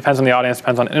always. I mean, it depends on the audience,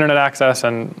 depends on internet access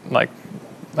and like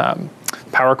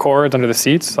power cords under the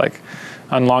seats. Like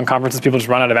on long conferences, people just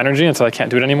run out of energy, and so they can't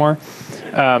do it anymore.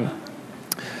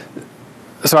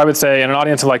 So I would say in an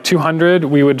audience of like 200,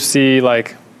 we would see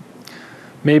like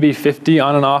maybe 50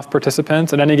 on and off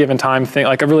participants. At any given time,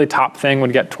 like a really top thing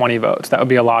would get 20 votes. That would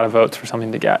be a lot of votes for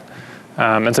something to get.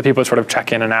 And so people would sort of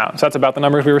check in and out. So that's about the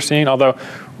numbers we were seeing, although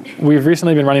we've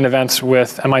recently been running events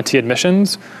with MIT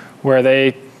Admissions where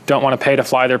they don't want to pay to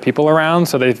fly their people around.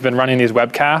 So they've been running these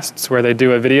webcasts where they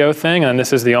do a video thing, and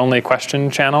this is the only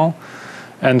question channel.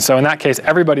 And so in that case,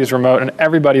 everybody's remote and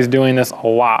everybody's doing this a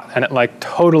lot. And it like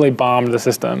totally bombed the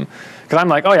system. Because I'm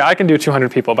like, oh yeah, I can do 200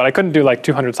 people, but I couldn't do like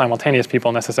 200 simultaneous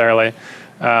people necessarily.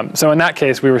 So in that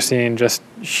case, we were seeing just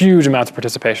huge amounts of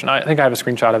participation. I think I have a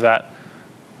screenshot of that.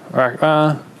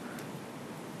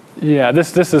 Yeah,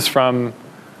 this is from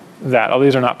that. Oh,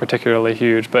 these are not particularly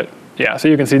huge, but yeah, so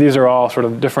you can see these are all sort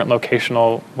of different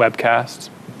locational webcasts.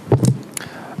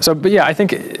 So, but yeah, I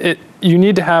think you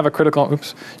need to have a critical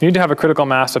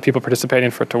mass of people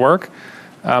participating for it to work.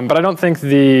 But I don't think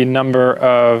the number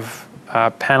of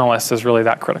panelists is really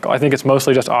that critical. I think it's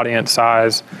mostly just audience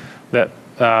size that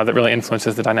really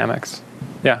influences the dynamics.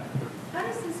 Yeah. How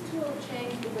does this tool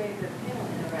change the way the panel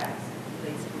interacts and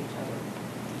relates to each other?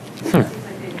 It seems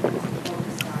like they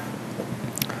focus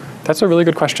on. That's a really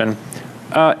good question.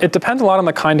 It depends a lot on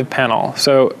the kind of panel.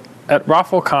 So at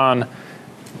ROFLCon,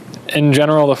 in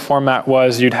general, the format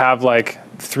was you'd have like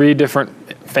 3 different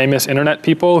famous internet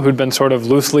people who'd been sort of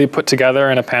loosely put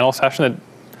together in a panel session that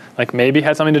like maybe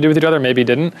had something to do with each other, maybe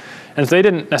didn't. And so they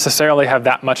didn't necessarily have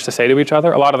that much to say to each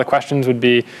other. A lot of the questions would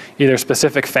be either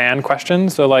specific fan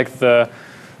questions, so like the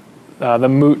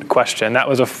moot question. That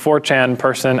was a 4chan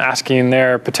person asking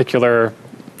their particular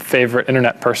favorite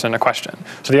internet person a question.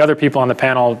 So the other people on the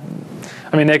panel,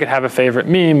 I mean, they could have a favorite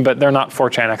meme, but they're not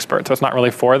 4chan experts, so it's not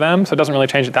really for them. So it doesn't really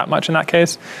change it that much in that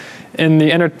case. In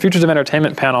the Futures of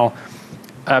Entertainment panel,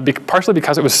 partially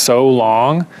because it was so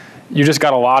long, you just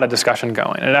got a lot of discussion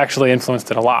going. It actually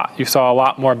influenced it a lot. You saw a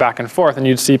lot more back and forth, and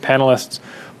you'd see panelists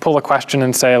pull a question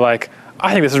and say like,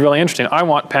 I think this is really interesting. I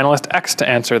want panelist X to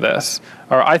answer this.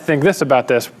 Or I think this about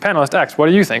this. Panelist X, what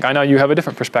do you think? I know you have a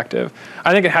different perspective.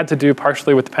 I think it had to do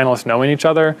partially with the panelists knowing each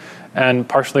other and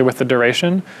partially with the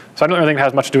duration. So I don't really think it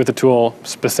has much to do with the tool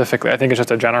specifically. I think it's just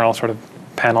a general sort of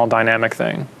panel dynamic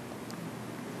thing.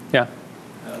 Yeah?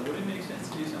 Would it make sense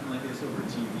to do something like this over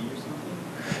TV or something?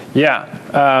 Yeah.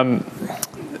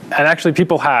 And actually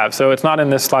people have. So it's not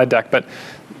in this slide deck, but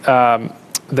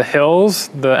The Hills,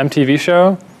 the MTV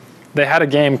show, they had a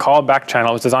game called Back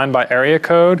Channel. It was designed by Area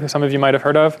Code, who some of you might have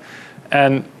heard of.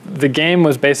 And the game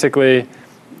was basically,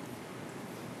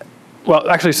 well,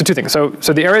 actually, so 2 things. So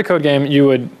the Area Code game,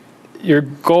 your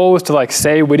goal was to like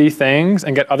say witty things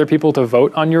and get other people to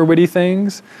vote on your witty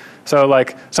things. So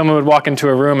like someone would walk into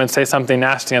a room and say something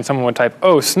nasty and someone would type,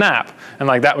 oh, snap. And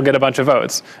like that would get a bunch of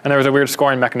votes. And there was a weird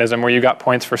scoring mechanism where you got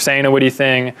points for saying a witty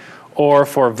thing or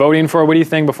for voting for a witty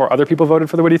thing before other people voted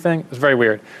for the witty thing. It was very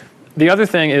weird. The other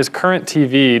thing is current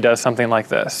TV does something like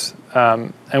this.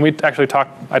 And we actually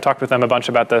I talked with them a bunch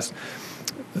about this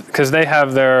because they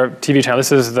have their TV channel.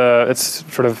 It's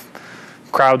sort of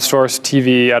crowdsourced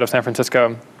TV out of San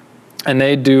Francisco. And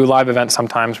they do live events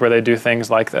sometimes where they do things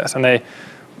like this. And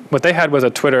what they had was a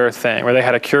Twitter thing where they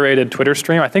had a curated Twitter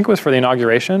stream. I think it was for the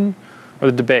inauguration or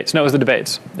the debates. No, it was the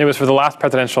debates. It was for the last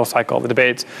presidential cycle, the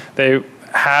debates. They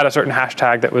had a certain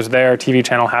hashtag that was their TV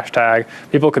channel hashtag.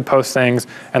 People could post things,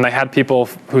 and they had people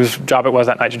whose job it was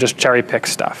that night to just cherry pick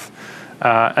stuff.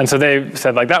 And so they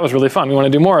said, like, that was really fun. We want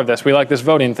to do more of this. We like this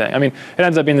voting thing. I mean, it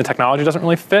ends up being the technology doesn't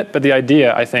really fit, but the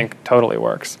idea, I think, totally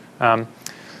works.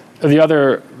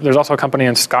 There's also a company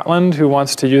in Scotland who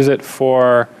wants to use it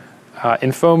for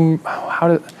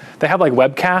they have like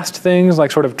webcast things,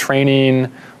 like sort of training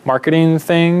marketing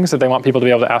things that they want people to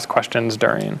be able to ask questions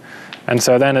during. And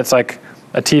so then it's like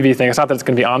a TV thing. It's not that it's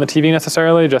going to be on the TV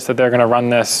necessarily, just that they're going to run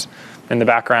this in the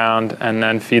background and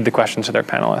then feed the questions to their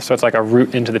panelists. So it's like a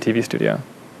route into the TV studio.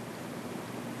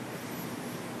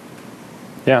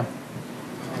 Yeah.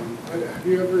 Have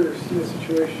you ever seen a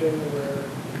situation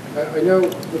where, I know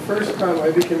the first time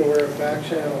I became aware of back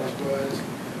channels was,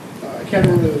 I can't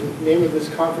remember the name of this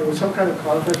conference, it was some kind of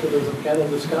conference where there was a panel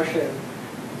discussion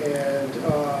and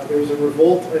there was a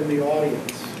revolt in the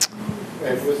audience.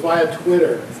 And it was via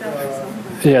Twitter.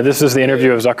 Yeah, this is the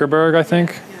interview of Zuckerberg, I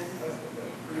think.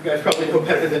 You guys probably know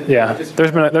better than me. Yeah,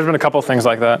 there's been a couple things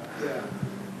like that.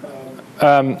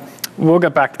 Yeah. We'll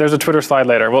get back. There's a Twitter slide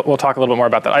later. We'll talk a little bit more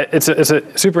about that. It's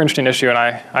a super interesting issue, and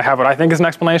I have what I think is an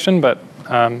explanation, but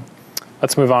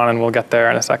let's move on, and we'll get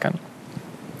there in a second.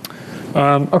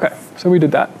 Okay, so we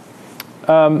did that.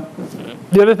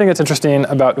 The other thing that's interesting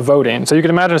about voting, so you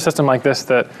can imagine a system like this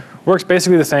that works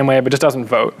basically the same way but just doesn't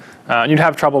vote. You'd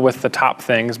have trouble with the top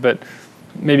things, but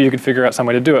maybe you could figure out some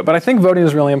way to do it. But I think voting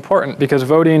is really important because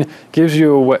voting gives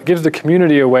the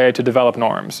community a way to develop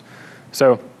norms.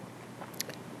 So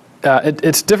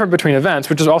it's different between events,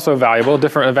 which is also valuable.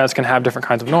 Different events can have different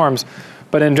kinds of norms.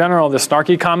 But in general, the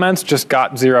snarky comments just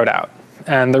got zeroed out.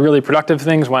 And the really productive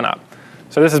things went up.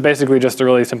 So this is basically just a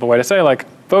really simple way to say, like,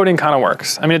 voting kind of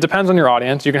works. I mean, it depends on your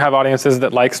audience. You can have audiences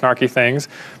that like snarky things.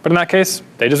 But in that case,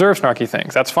 they deserve snarky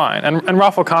things. That's fine. And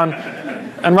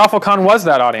RaffleCon was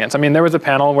that audience. I mean, there was a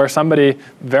panel where somebody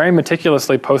very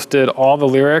meticulously posted all the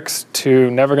lyrics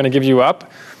to Never Gonna Give You Up,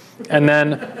 and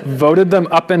then voted them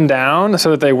up and down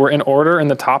so that they were in order in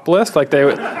the top list. Like they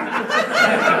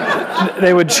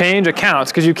would change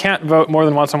accounts, because you can't vote more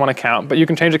than once on one account, but you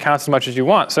can change accounts as much as you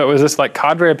want. So it was this like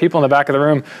cadre of people in the back of the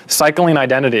room cycling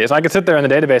identities. And I could sit there in the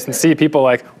database and see people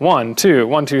like 1, 2,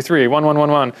 1, 2, 3, 1, 1,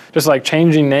 1, 1, just like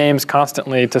changing names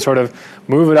constantly to sort of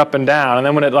move it up and down. And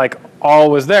then when it like all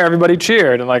was there, everybody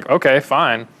cheered and like, okay,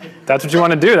 fine. That's what you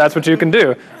want to do. That's what you can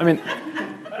do. I mean,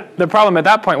 the problem at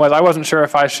that point was I wasn't sure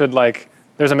if I should like,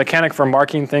 there's a mechanic for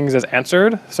marking things as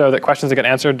answered so that questions that get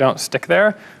answered don't stick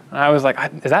there. And I was like,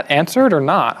 is that answered or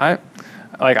not?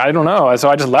 I don't know. So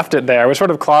I just left it there, which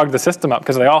sort of clogged the system up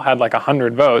because they all had like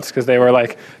 100 votes because they were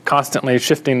like constantly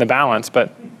shifting the balance.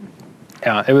 But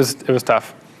yeah, it was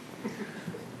tough.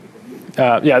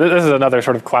 Yeah, this is another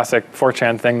sort of classic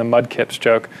 4chan thing, the mudkips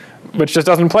joke, which just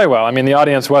doesn't play well. I mean, the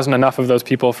audience wasn't enough of those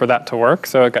people for that to work,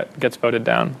 so it gets voted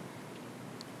down.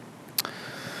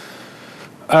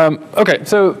 Okay,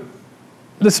 so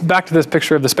back to this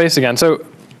picture of the space again. So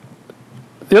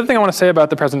the other thing I want to say about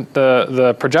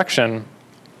the projection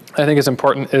I think is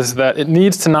important is that it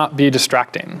needs to not be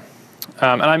distracting.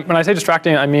 And when I say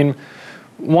distracting, I mean,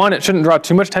 one, it shouldn't draw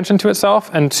too much attention to itself,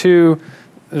 and two,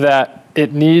 that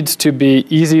it needs to be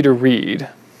easy to read.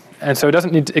 And so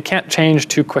it can't change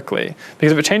too quickly.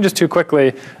 Because if it changes too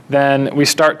quickly, then we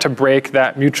start to break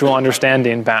that mutual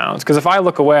understanding bounds. Because if I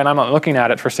look away and I'm not looking at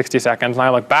it for 60 seconds, and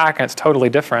I look back and it's totally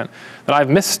different, then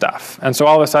I've missed stuff. And so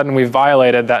all of a sudden we've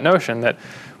violated that notion that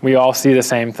we all see the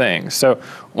same things. So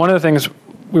one of the things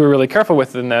we were really careful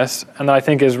with in this, and that I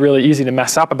think is really easy to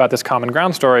mess up about this common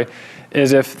ground story,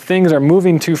 is if things are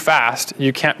moving too fast,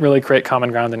 you can't really create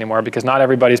common ground anymore because not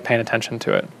everybody's paying attention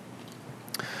to it.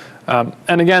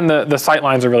 And again, the sight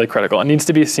lines are really critical. It needs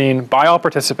to be seen by all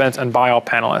participants and by all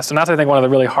panelists. And that's, I think, one of the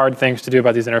really hard things to do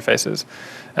about these interfaces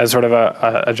as sort of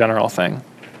a general thing.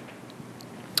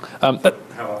 How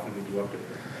often did you update it?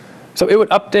 So it would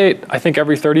update, I think,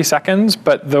 every 30 seconds.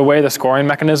 But the way the scoring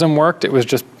mechanism worked, it was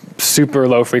just super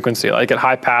low frequency. Like it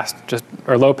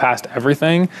low passed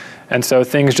everything. And so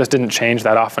things just didn't change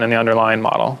that often in the underlying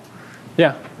model.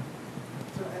 Yeah?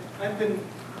 So I've been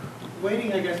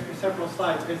waiting, I guess, for several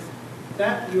slides. Is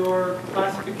that your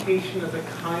classification of the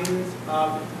kinds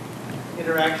of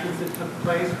interactions that took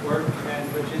place, work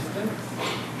and logistics?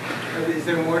 Or is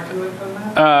there more to it than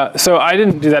that? So I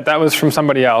didn't do that. That was from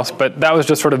somebody else. But that was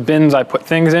just sort of bins I put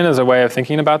things in as a way of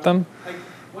thinking about them.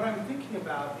 What I'm thinking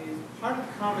about is part of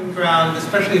common ground,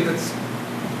 especially if it's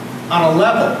on a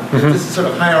level, if this is sort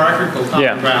of hierarchical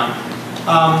common ground,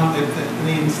 in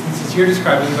the instances you're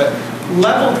describing, but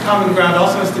leveled common ground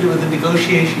also has to do with the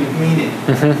negotiation of meaning.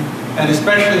 And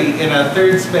especially in a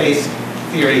third space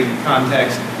theory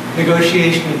context,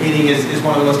 negotiation of meaning is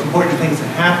one of the most important things that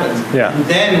happens. And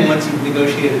then once you've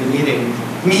negotiated the meaning,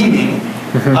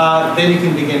 then you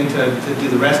can begin to do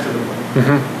the rest of the work.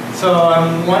 So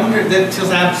I'm wondering, that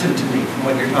feels absent to me from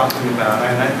what you're talking about.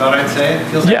 And I thought I'd say it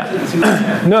feels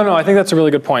absent. No, I think that's a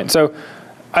really good point. So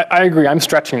I agree, I'm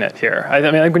stretching it here. I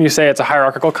mean, I think when you say it's a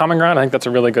hierarchical common ground, I think that's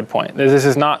a really good point. This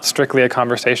is not strictly a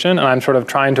conversation, and I'm sort of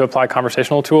trying to apply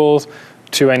conversational tools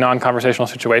to a non-conversational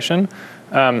situation.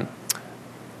 And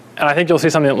I think you'll see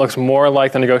something that looks more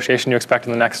like the negotiation you expect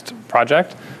in the next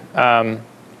project. I'll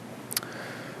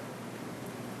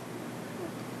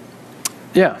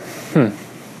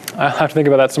have to think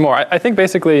about that some more. I think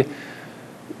basically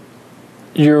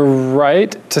you're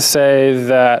right to say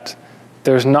that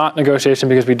there's not negotiation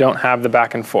because we don't have the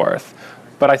back and forth.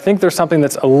 But I think there's something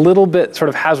that's a little bit sort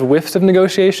of has whiffs of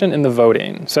negotiation in the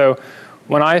voting. So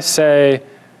when I say,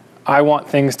 I want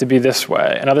things to be this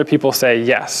way, and other people say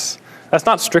yes, that's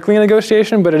not strictly a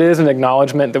negotiation, but it is an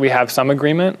acknowledgement that we have some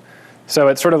agreement. So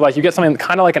it's sort of like you get something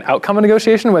kind of like an outcome of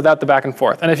negotiation without the back and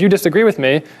forth. And if you disagree with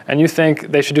me and you think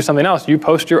they should do something else, you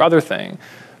post your other thing.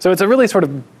 So it's a really sort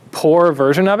of poor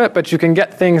version of it, but you can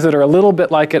get things that are a little bit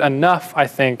like it enough, I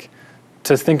think,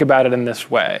 to think about it in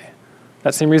this way.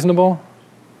 That seem reasonable?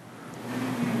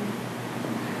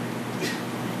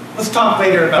 let's talk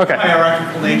later about Okay. the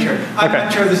hierarchical nature. I'm Okay.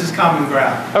 not sure this is common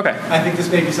ground. Okay. I think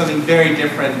this may be something very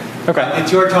different. Okay.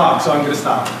 It's your talk, so I'm going to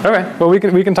stop. Okay. Well, we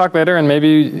can talk later, and maybe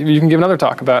you can give another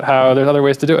talk about how there's other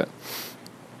ways to do it.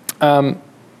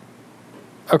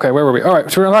 Okay, where were we? All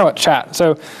right, so we're going to talk about chat.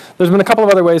 So there's been a couple of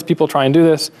other ways people try and do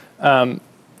this.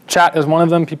 Chat is one of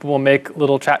them. People will make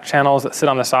little chat channels that sit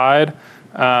on the side.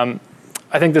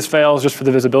 I think this fails just for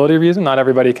the visibility reason. Not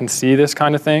everybody can see this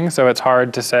kind of thing, so it's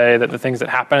hard to say that the things that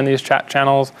happen in these chat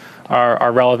channels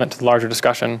are relevant to the larger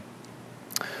discussion.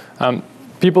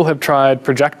 People have tried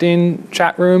projecting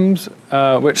chat rooms,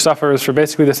 which suffers for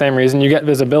basically the same reason. You get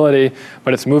visibility,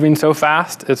 but it's moving so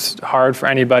fast, it's hard for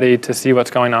anybody to see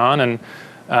what's going on,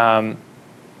 and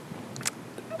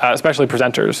especially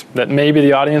presenters, that maybe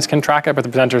the audience can track it, but the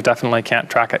presenters definitely can't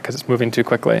track it because it's moving too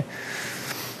quickly.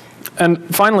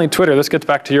 And finally, Twitter. This gets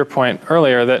back to your point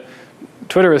earlier that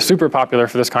Twitter is super popular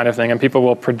for this kind of thing, and people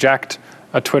will project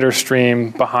a Twitter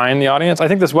stream behind the audience. I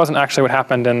think this wasn't actually what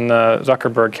happened in the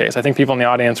Zuckerberg case. I think people in the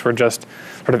audience were just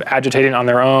sort of agitating on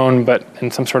their own, but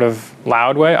in some sort of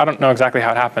loud way. I don't know exactly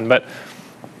how it happened, but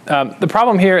the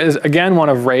problem here is, again, one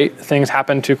of rate. Things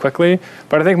happen too quickly,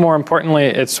 but I think more importantly,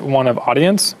 it's one of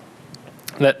audience.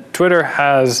 That Twitter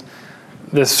has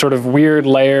this sort of weird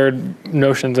layered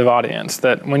notions of audience,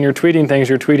 that when you're tweeting things,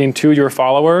 you're tweeting to your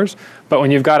followers, but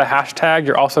when you've got a hashtag,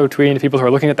 you're also tweeting to people who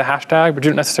are looking at the hashtag, but you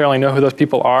don't necessarily know who those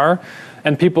people are.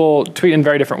 And people tweet in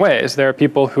very different ways. There are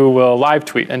people who will live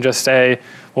tweet and just say,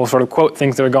 will sort of quote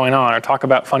things that are going on or talk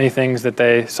about funny things that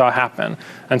they saw happen.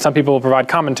 And some people will provide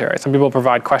commentary, some people will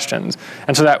provide questions.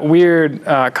 And so that weird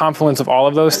confluence of all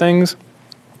of those things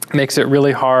makes it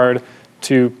really hard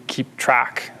to keep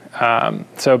track.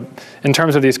 So in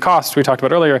terms of these costs we talked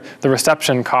about earlier, the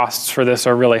reception costs for this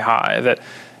are really high. That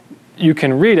you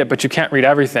can read it, but you can't read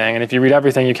everything. And if you read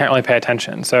everything, you can't really pay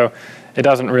attention. So it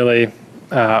doesn't really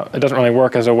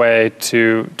work as a way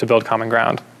to build common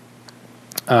ground.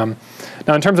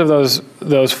 Now, in terms of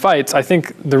those fights, I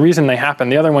think the reason they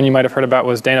happened, the other one you might have heard about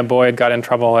was Dana Boyd got in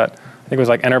trouble at, I think it was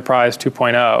like Enterprise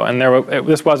 2.0, and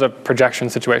this was a projection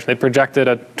situation. They projected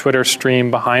a Twitter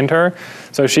stream behind her,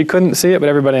 so she couldn't see it, but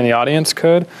everybody in the audience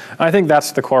could. And I think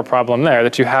that's the core problem there,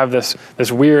 that you have this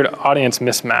weird audience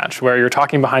mismatch where you're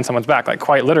talking behind someone's back, like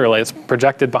quite literally, it's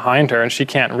projected behind her and she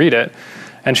can't read it.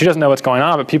 And she doesn't know what's going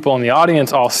on, but people in the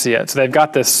audience all see it. So they've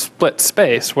got this split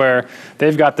space where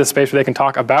they've got this space where they can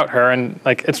talk about her, and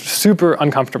like it's super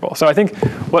uncomfortable. So I think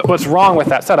what's wrong with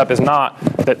that setup is not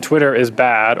that Twitter is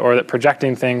bad, or that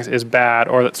projecting things is bad,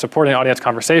 or that supporting audience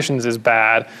conversations is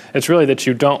bad. It's really that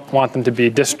you don't want them to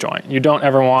be disjoint. You don't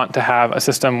ever want to have a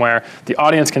system where the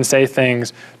audience can say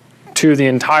things to the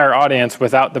entire audience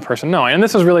without the person knowing. And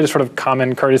this is really just sort of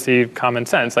common courtesy, common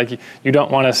sense. Like you don't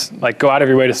want to like go out of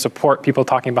your way to support people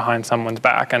talking behind someone's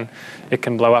back, and it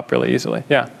can blow up really easily.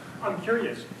 Yeah. I'm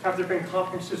curious, have there been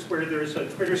conferences where there's a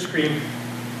Twitter screen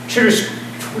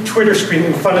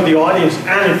in front of the audience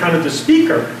and in front of the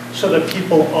speaker so that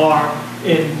people are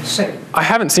in sync? I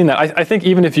haven't seen that. I think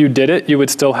even if you did it, you would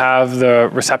still have the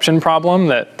reception problem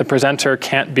that the presenter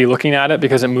can't be looking at it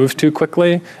because it moves too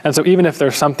quickly. And so even if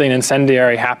there's something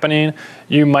incendiary happening,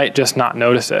 you might just not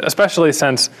notice it, especially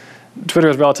since Twitter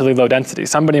is relatively low density.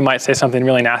 Somebody might say something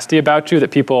really nasty about you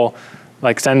that people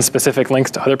like send specific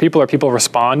links to other people or people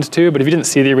respond to, but if you didn't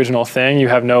see the original thing, you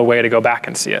have no way to go back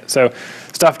and see it. So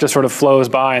stuff just sort of flows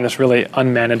by in this really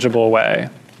unmanageable way.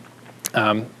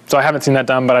 So I haven't seen that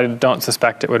done, but I don't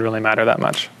suspect it would really matter that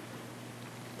much.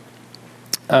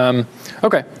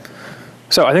 Okay,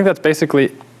 so I think that's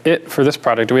basically it for this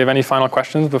project. Do we have any final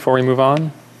questions before we move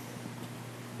on?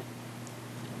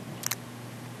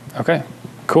 Okay,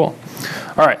 cool.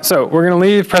 All right, so we're going to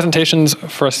leave presentations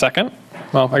for a second.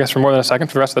 Well, I guess for more than a second,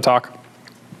 for the rest of the talk.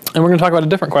 And we're going to talk about a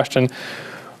different question,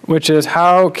 which is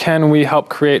how can we help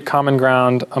create common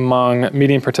ground among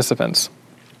meeting participants?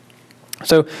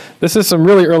 So this is some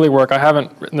really early work. I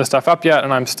haven't written this stuff up yet,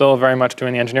 and I'm still very much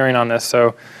doing the engineering on this.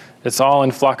 So it's all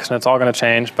in flux, and it's all going to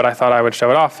change. But I thought I would show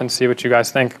it off and see what you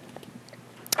guys think.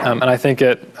 And I think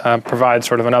it provides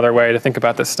sort of another way to think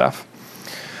about this stuff.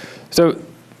 So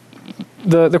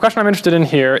the question I'm interested in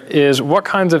here is what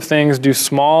kinds of things do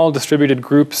small distributed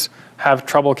groups have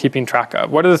trouble keeping track of?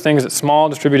 What are the things that small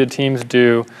distributed teams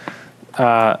do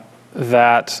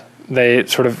that they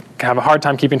sort of have a hard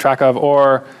time keeping track of,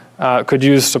 or could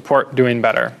use support doing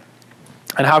better?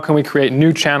 And how can we create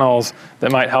new channels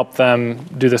that might help them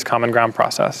do this common ground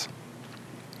process?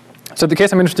 So the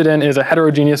case I'm interested in is a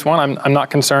heterogeneous one. I'm not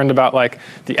concerned about like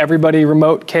the everybody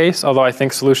remote case, although I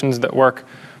think solutions that work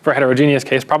for a heterogeneous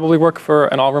case probably work for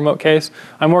an all remote case.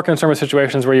 I'm more concerned with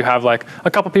situations where you have like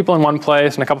a couple people in one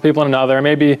place and a couple people in another,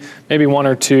 maybe one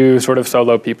or two sort of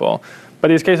solo people. But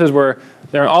these cases where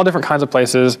they're in all different kinds of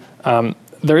places,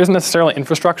 there isn't necessarily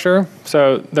infrastructure.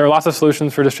 So there are lots of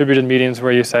solutions for distributed meetings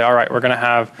where you say, all right, we're going to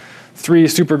have 3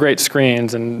 super great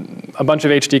screens and a bunch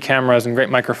of HD cameras and great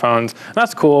microphones. And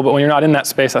that's cool, but when you're not in that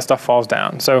space, that stuff falls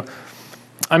down. So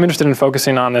I'm interested in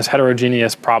focusing on this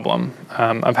heterogeneous problem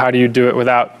of how do you do it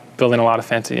without building a lot of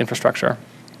fancy infrastructure.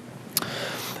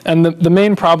 And the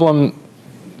main problem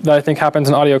that I think happens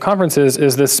in audio conferences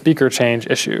is this speaker change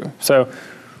issue. So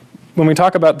when we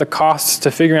talk about the costs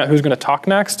to figuring out who's going to talk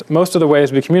next, most of the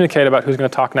ways we communicate about who's going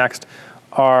to talk next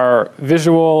are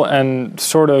visual and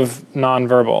sort of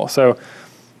nonverbal. So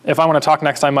if I want to talk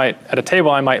next, at a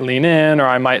table, I might lean in, or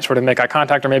I might sort of make eye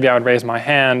contact, or maybe I would raise my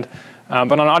hand.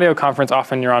 But on an audio conference,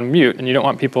 often you're on mute, and you don't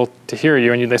want people to hear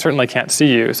you, and they certainly can't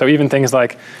see you. So even things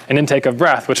like an intake of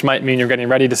breath, which might mean you're getting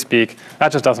ready to speak,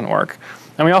 that just doesn't work.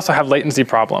 And we also have latency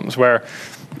problems, where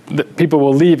people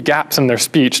will leave gaps in their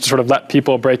speech to sort of let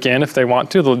people break in if they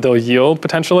want to. They'll yield,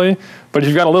 potentially. But if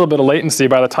you've got a little bit of latency,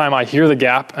 by the time I hear the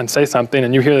gap and say something,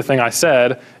 and you hear the thing I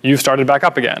said, you've started back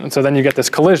up again. And so then you get this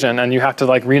collision, and you have to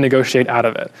like renegotiate out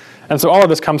of it. And so all of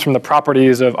this comes from the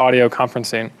properties of audio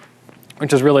conferencing,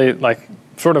 which is really like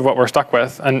sort of what we're stuck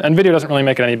with. And video doesn't really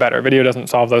make it any better. Video doesn't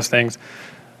solve those things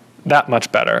that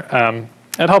much better.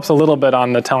 It helps a little bit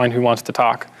on the telling who wants to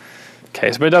talk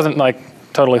case, but it doesn't like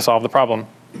totally solve the problem.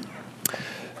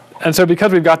 And so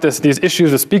because we've got these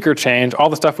issues of speaker change, all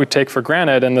the stuff we take for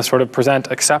granted in the sort of present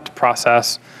accept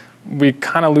process, we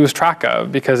kind of lose track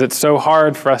of because it's so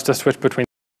hard for us to switch between.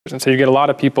 And so you get a lot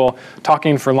of people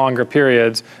talking for longer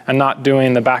periods and not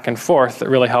doing the back and forth that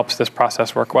really helps this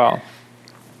process work well.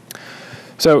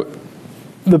 So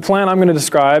the plan I'm going to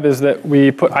describe is that we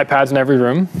put iPads in every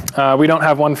room. We don't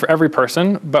have one for every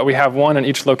person, but we have one in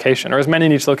each location, or as many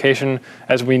in each location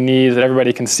as we need that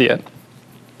everybody can see it.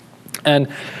 And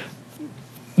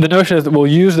the notion is that we'll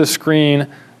use the screen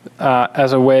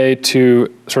as a way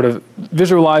to sort of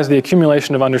visualize the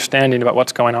accumulation of understanding about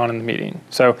what's going on in the meeting.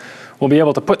 So we'll be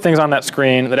able to put things on that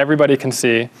screen that everybody can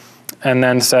see and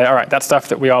then say, all right, that's stuff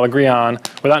that we all agree on,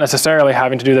 without necessarily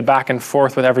having to do the back and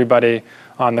forth with everybody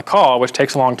on the call, which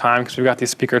takes a long time because we've got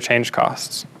these speaker change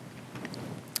costs.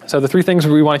 So the 3 things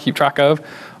we want to keep track of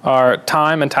are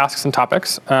time and tasks and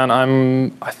topics. And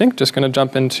I'm, I think, just going to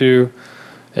jump into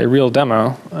a real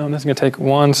demo. This is going to take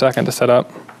 1 second to set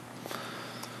up.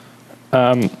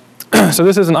 So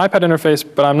this is an iPad interface,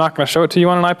 but I'm not going to show it to you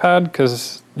on an iPad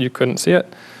because you couldn't see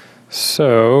it.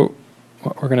 So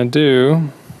what we're going to do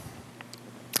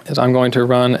is I'm going to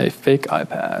run a fake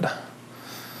iPad.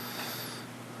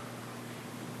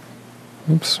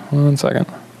 Oops, 1 second.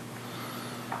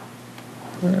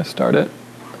 We're going to start it.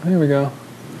 There we go.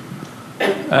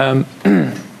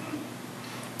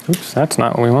 Oops, that's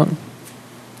not what we want.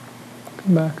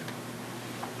 Come back.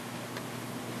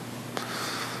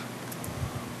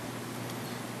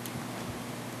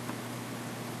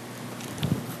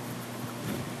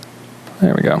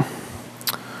 There we go.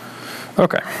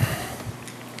 OK.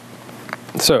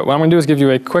 So what I'm going to do is give you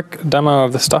a quick demo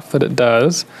of the stuff that it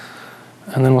does.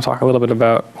 And then we'll talk a little bit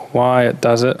about why it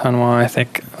does it and why I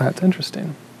think that's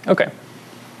interesting. OK.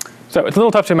 So it's a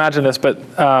little tough to imagine this, but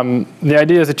the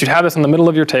idea is that you'd have this in the middle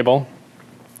of your table,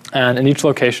 and in each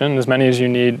location, as many as you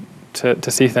need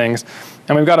to see things.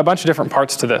 And we've got a bunch of different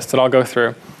parts to this that I'll go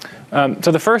through.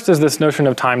 So the first is this notion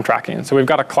of time tracking. So we've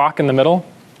got a clock in the middle.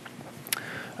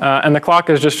 And the clock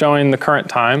is just showing the current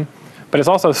time. But it's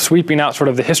also sweeping out sort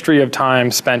of the history of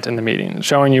time spent in the meeting,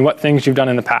 showing you what things you've done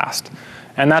in the past.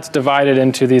 And that's divided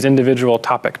into these individual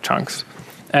topic chunks.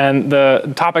 And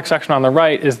the topic section on the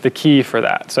right is the key for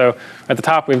that. So at the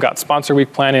top, we've got sponsor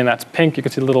week planning. That's pink. You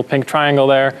can see the little pink triangle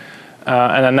there.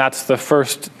 And then that's the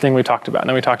first thing we talked about. And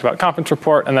then we talked about conference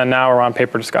report. And then now we're on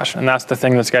paper discussion. And that's the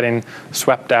thing that's getting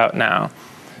swept out now.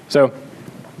 So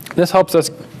this helps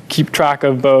us keep track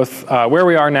of both where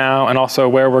we are now and also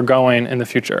where we're going in the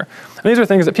future. And these are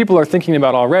things that people are thinking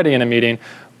about already in a meeting.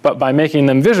 But by making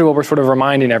them visual, we're sort of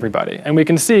reminding everybody. And we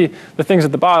can see the things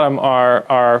at the bottom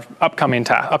are upcoming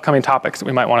topics that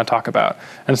we might want to talk about.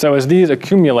 And so as these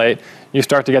accumulate, you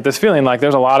start to get this feeling like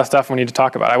there's a lot of stuff we need to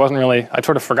talk about. I'd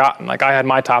sort of forgotten. Like I had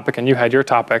my topic and you had your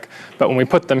topic. But when we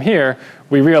put them here,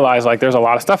 we realize like there's a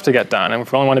lot of stuff to get done. And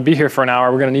if we only want to be here for an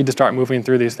hour, we're going to need to start moving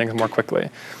through these things more quickly.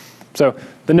 So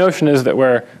the notion is that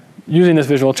we're using this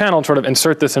visual channel to sort of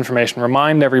insert this information,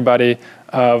 remind everybody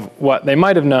of what they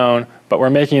might have known, but we're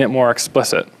making it more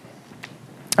explicit.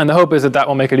 And the hope is that that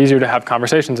will make it easier to have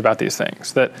conversations about these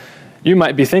things. That you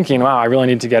might be thinking, wow, I really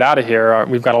need to get out of here, or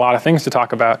we've got a lot of things to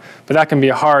talk about, but that can be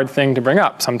a hard thing to bring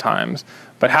up sometimes.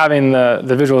 But having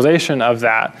the visualization of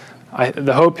that,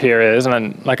 the hope here is,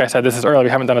 and like I said, this is early, we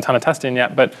haven't done a ton of testing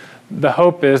yet, but the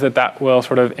hope is that that will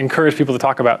sort of encourage people to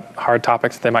talk about hard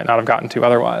topics that they might not have gotten to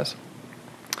otherwise.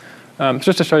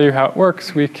 Just to show you how it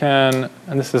works, we can,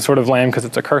 and this is sort of lame because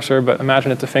it's a cursor, but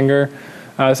imagine it's a finger.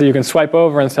 So you can swipe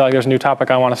over and say, like, there's a new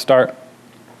topic I want to start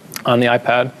on the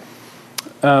iPad.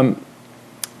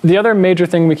 The other major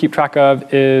thing we keep track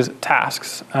of is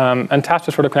tasks, and tasks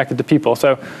are sort of connected to people.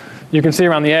 So you can see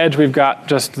around the edge, we've got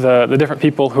just the different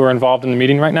people who are involved in the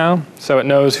meeting right now. So it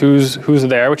knows who's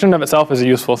there, which in and of itself is a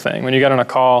useful thing. When you get on a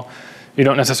call, you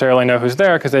don't necessarily know who's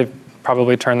there because they've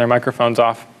probably turned their microphones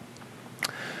off.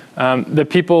 The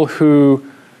people who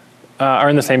are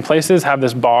in the same places have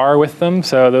this bar with them.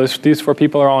 So these 4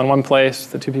 people are all in one place.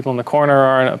 The 2 people in the corner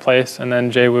are in a place, and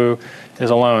then Jae-woo is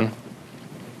alone.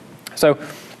 So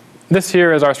this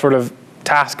here is our sort of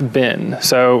task bin.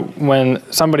 So when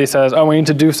somebody says, oh, we need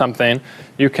to do something,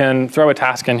 you can throw a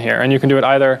task in here. And you can do it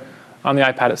either on the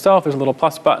iPad itself. There's a little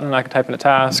plus button, and I can type in a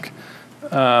task.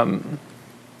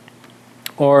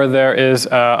 Or there is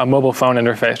a mobile phone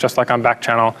interface, just like on back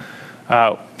channel.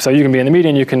 So you can be in the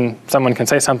meeting, someone can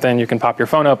say something, you can pop your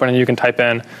phone open, and you can type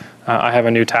in, I have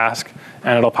a new task,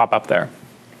 and it'll pop up there.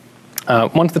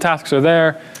 Once the tasks are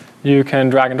there, you can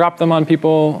drag and drop them on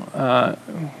people.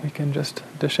 We can just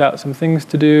dish out some things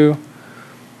to do.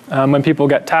 When people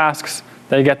get tasks,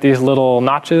 they get these little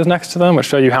notches next to them, which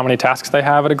show you how many tasks they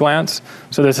have at a glance.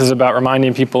 So this is about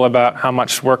reminding people about how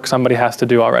much work somebody has to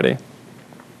do already.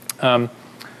 And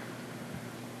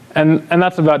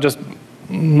that's about just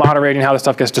moderating how the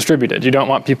stuff gets distributed. You don't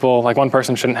want people, like one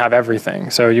person shouldn't have everything.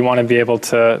 So you want to be able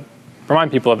to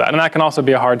remind people of that. And that can also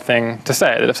be a hard thing to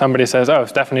say, that if somebody says, oh,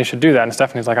 Stephanie should do that, and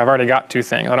Stephanie's like, I've already got 2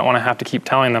 things. I don't want to have to keep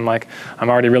telling them, like, I'm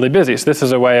already really busy. So this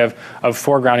is a way of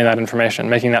foregrounding that information,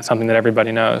 making that something that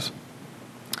everybody knows.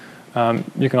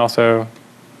 You can also,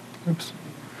 you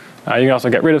can also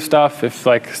get rid of stuff. If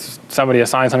like somebody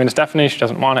assigns something to Stephanie, she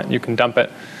doesn't want it, you can dump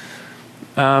it.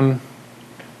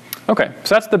 Okay,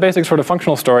 so that's the basic sort of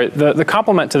functional story. The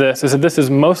complement to this is that this is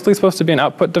mostly supposed to be an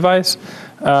output device,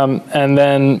 and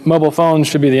then mobile phones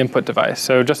should be the input device.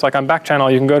 So just like on back channel,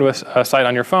 you can go to a site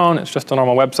on your phone. It's just a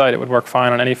normal website. It would work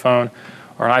fine on any phone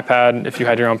or an iPad if you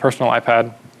had your own personal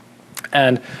iPad.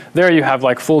 And there you have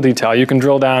like full detail. You can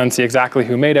drill down and see exactly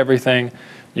who made everything.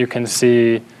 You can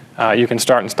see, you can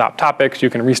start and stop topics. You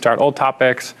can restart old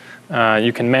topics.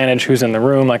 You can manage who's in the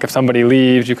room. Like if somebody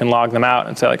leaves, you can log them out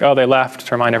and say like, oh, they left,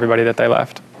 to remind everybody that they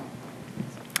left.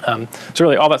 So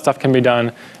really all that stuff can be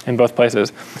done in both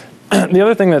places. The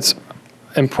other thing that's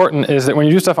important is that when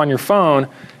you do stuff on your phone,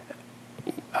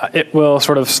 it will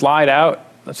sort of slide out.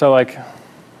 So like,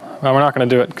 well, we're not going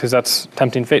to do it because that's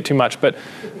tempting fate too much. But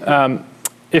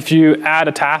if you add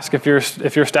a task, if you're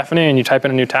Stephanie and you type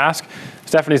in a new task,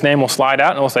 Stephanie's name will slide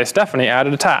out and it will say, Stephanie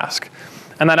added a task.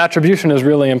 And that attribution is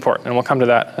really important, and we'll come to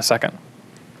that in a second.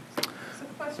 So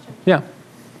question. Yeah.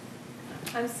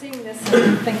 I'm seeing this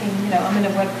and thinking, I'm in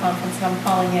a web conference and I'm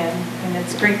calling in, and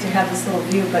it's great to have this little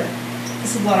view, but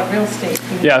this is a lot of real estate.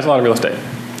 Yeah, it's a lot of real estate.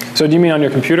 So do you mean on your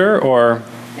computer or?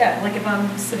 Yeah, like if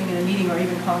I'm sitting in a meeting or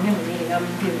even calling in a meeting, I'm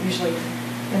usually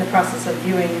in the process of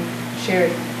viewing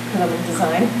shared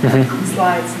design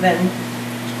slides, then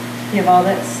you have all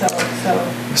this,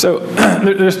 So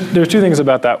there's 2 things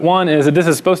about that. One is that this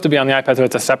is supposed to be on the iPad, so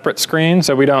it's a separate screen,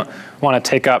 so we don't want to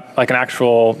take up like an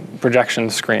actual projection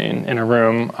screen in a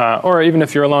room, or even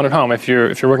if you're alone at home. If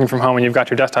you're working from home and you've got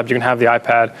your desktop, you can have the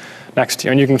iPad next to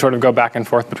you, and you can sort of go back and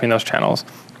forth between those channels.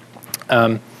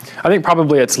 I think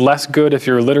probably it's less good if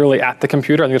you're literally at the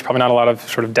computer. I think there's probably not a lot of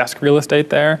sort of desk real estate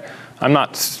there. I don't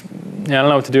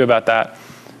know what to do about that.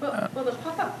 Well, the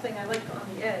pop-up thing I like on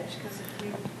the edge,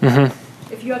 because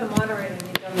if you are the moderator and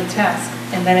you've done the task,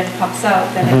 and then it pops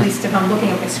out, then at least if I'm looking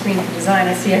at my screen for design,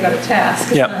 I see I got a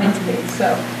task assigned to me.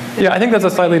 So yeah, I think that's a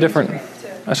slightly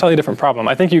different problem.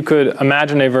 I think you could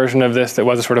imagine a version of this that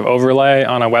was a sort of overlay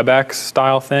on a WebEx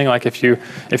style thing. Like if you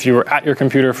were at your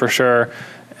computer for sure,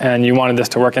 and you wanted this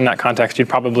to work in that context, you'd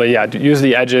probably use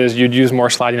the edges. You'd use more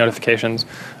sliding notifications.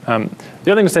 The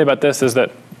other thing to say about this is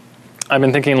that I've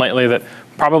been thinking lately that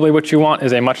probably what you want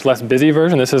is a much less busy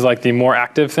version. This is like the more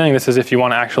active thing. This is if you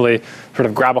want to actually sort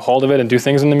of grab a hold of it and do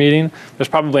things in the meeting. There's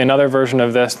probably another version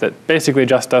of this that basically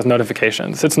just does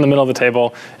notifications. Sits in the middle of the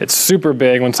table. It's super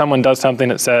big. When someone does something,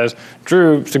 it says,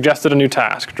 Drew suggested a new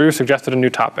task. Drew suggested a new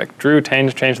topic. Drew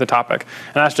changed the topic.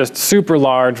 And that's just super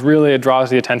large. Really, it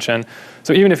draws the attention.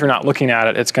 So even if you're not looking at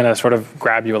it, it's going to sort of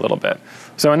grab you a little bit.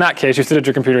 So in that case, you sit at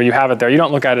your computer, you have it there. You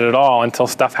don't look at it at all until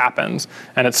stuff happens.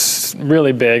 And it's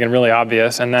really big and really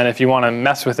obvious. And then if you want to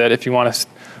mess with it, if you want to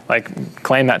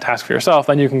claim that task for yourself,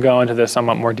 then you can go into this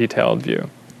somewhat more detailed view.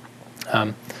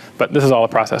 But this is all a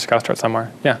process. You've got to start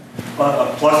somewhere. Yeah?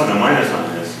 A plus and a minus on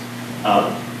this.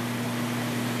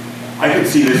 I could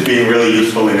see this being really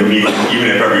useful in a meeting, even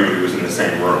if everybody was in the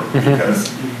same room,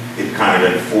 because it kind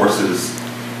of enforces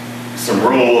some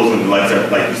rules and lets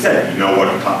it, like you said, you know what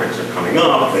topics are coming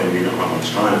up, and you know how much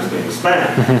time is being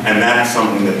spent, and that's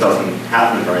something that doesn't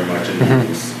happen very much in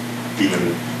meetings,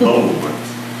 even global ones.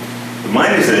 The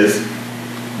minus is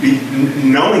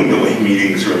knowing the way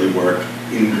meetings really work,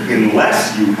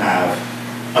 unless you have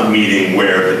a meeting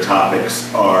where the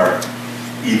topics are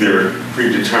either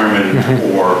predetermined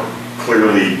or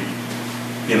clearly,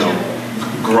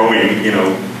 growing,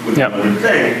 with another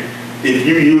thing. If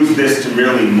you use this to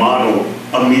merely model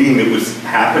a meeting that was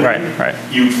happening,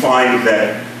 you find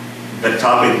that the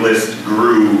topic list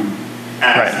grew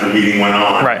as the meeting went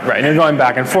on. Right. And you're going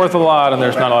back and forth a lot, and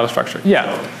there's not a lot of structure.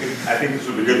 Yeah. So I think this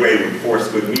would be a good way to enforce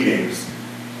good meetings,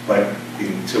 but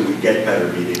until we get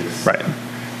better meetings. Right.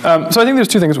 So I think there's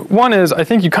two things. One is I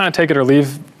think you kind of take it or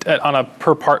leave it on a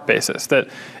per part basis. That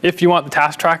if you want the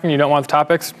task tracking, you don't want the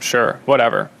topics, sure,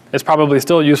 whatever. It's probably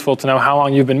still useful to know how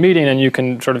long you've been meeting, and you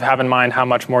can sort of have in mind how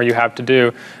much more you have to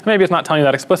do. Maybe it's not telling you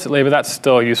that explicitly, but that's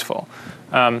still useful.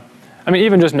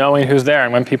 Even just knowing who's there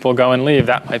and when people go and leave,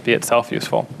 that might be itself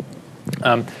useful.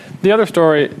 The other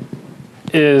story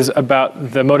is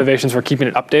about the motivations for keeping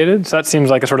it updated. So that seems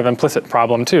like a sort of implicit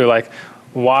problem too. Like,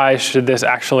 why should this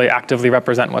actually actively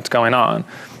represent what's going on?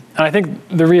 And I think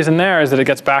the reason there is that it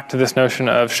gets back to this notion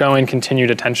of showing continued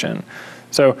attention.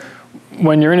 So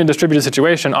when you're in a distributed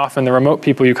situation, often the remote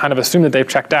people, you kind of assume that they've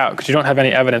checked out because you don't have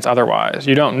any evidence otherwise.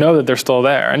 You don't know that they're still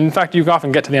there. And in fact, you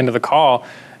often get to the end of the call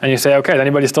and you say, okay, is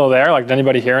anybody still there? Like, did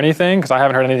anybody hear anything? Because I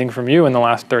haven't heard anything from you in the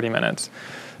last 30 minutes.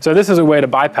 So this is a way to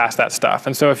bypass that stuff.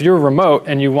 And so if you're remote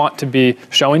and you want to be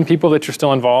showing people that you're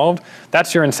still involved,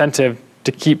 that's your incentive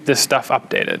to keep this stuff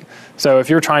updated. So if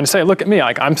you're trying to say, look at me,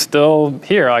 like I'm still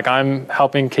here, like I'm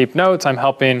helping keep notes, I'm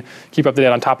helping keep up to date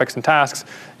on topics and tasks,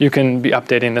 you can be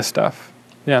updating this stuff.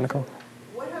 Yeah, Nicole?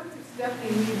 What happens if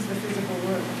Stephanie leaves the physical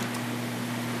room?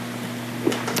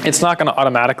 It's not going to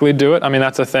automatically do it. I mean,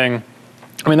 that's a thing.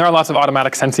 I mean, there are lots of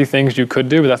automatic sensey things you could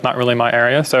do, but that's not really my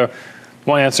area. So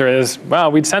one answer is,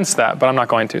 well, we'd sense that, but I'm not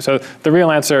going to. So the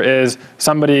real answer is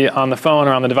somebody on the phone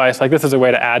or on the device, like this is a way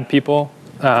to add people.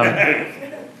 So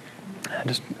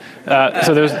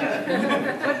there's,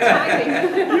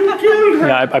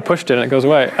 yeah, I pushed it and it goes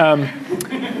away.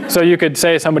 So you could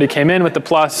say somebody came in with the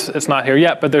plus, it's not here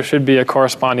yet, but there should be a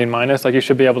corresponding minus. Like you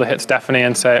should be able to hit Stephanie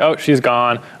and say, oh, she's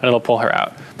gone, and it'll pull her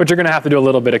out. But you're going to have to do a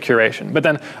little bit of curation. But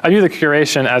then I view the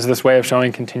curation as this way of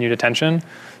showing continued attention.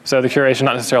 So the curation,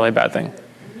 not necessarily a bad thing.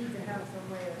 You need to have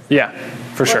some way of Yeah,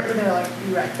 for sure. like,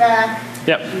 be right back.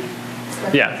 Yep.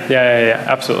 Yeah,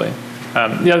 absolutely.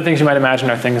 The other things you might imagine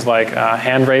are things like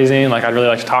hand raising, like I'd really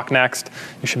like to talk next.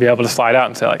 You should be able to slide out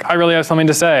and say like, I really have something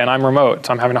to say and I'm remote,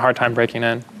 so I'm having a hard time breaking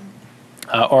in.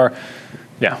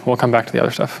 We'll come back to the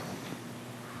other stuff.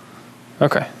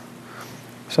 Okay,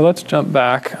 so let's jump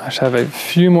back. I should have a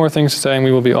few more things to say and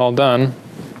we will be all done.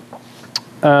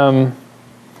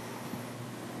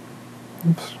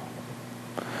 Oops.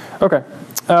 Okay,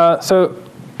 so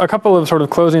a couple of sort of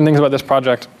closing things about this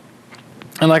project.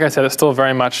 And like I said, it's still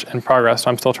very much in progress,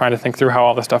 so I'm still trying to think through how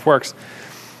all this stuff works.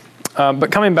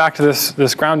 But coming back to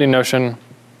this grounding notion,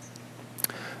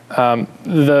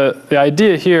 the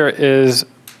idea here is,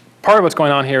 part of what's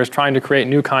going on here is trying to create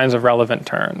new kinds of relevant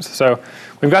terms. So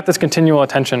we've got this continual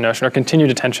attention notion, or continued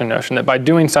attention notion, that by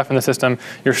doing stuff in the system,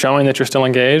 you're showing that you're still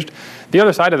engaged. The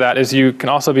other side of that is you can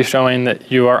also be showing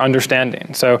that you are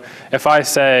understanding. So if I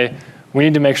say, we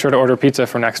need to make sure to order pizza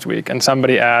for next week, and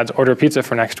somebody adds order pizza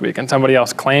for next week, and somebody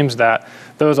else claims that,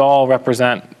 those all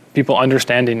represent people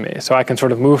understanding me. So I can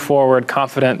sort of move forward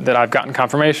confident that I've gotten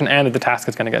confirmation and that the task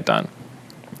is going to get done.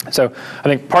 So I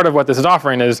think part of what this is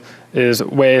offering is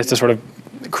ways to sort of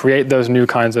create those new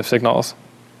kinds of signals.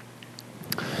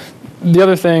 The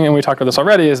other thing, and we talked about this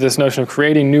already, is this notion of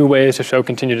creating new ways to show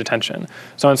continued attention.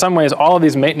 So in some ways, all of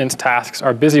these maintenance tasks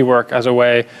are busy work as a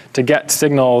way to get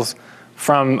signals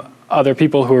from other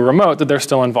people who are remote that they're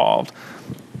still involved.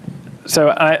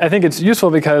 So I think it's useful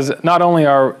because not only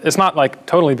it's not like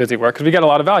totally busy work, because we get a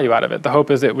lot of value out of it. The hope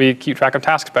is that we keep track of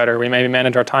tasks better, we maybe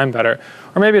manage our time better.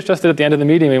 Or maybe it's just that at the end of the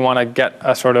meeting we want to get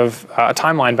a sort of a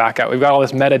timeline back out. We've got all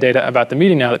this metadata about the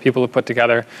meeting now that people have put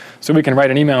together, so we can write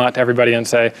an email out to everybody and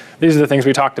say, these are the things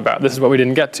we talked about, this is what we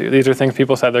didn't get to, these are things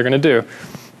people said they're going to do.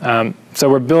 So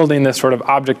we're building this sort of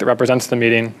object that represents the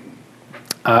meeting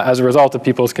as a result of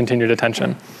people's continued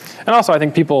attention. And also I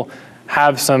think people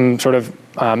have some sort of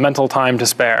mental time to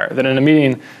spare. That in a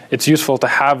meeting, it's useful to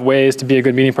have ways to be a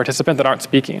good meeting participant that aren't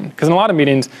speaking. Because in a lot of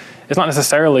meetings, it's not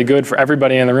necessarily good for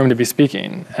everybody in the room to be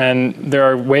speaking. And there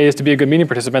are ways to be a good meeting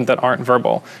participant that aren't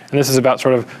verbal. And this is about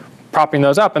sort of propping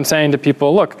those up and saying to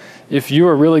people, look, if you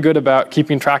are really good about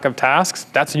keeping track of tasks,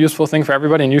 that's a useful thing for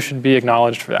everybody and you should be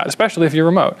acknowledged for that, especially if you're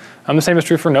remote. The same is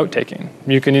true for note taking.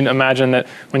 You can imagine that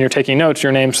when you're taking notes,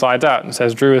 your name slides out and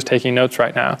says, Drew is taking notes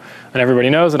right now. And everybody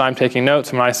knows that I'm taking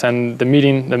notes. And when I send the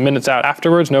minutes out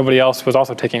afterwards, nobody else was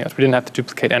also taking notes. We didn't have to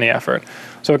duplicate any effort.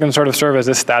 So it can sort of serve as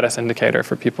this status indicator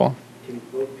for people. Can you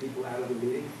vote people out of the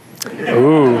meeting?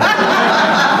 Ooh.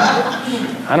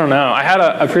 I don't know. I had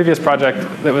a previous project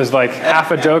that was like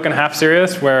half a joke and half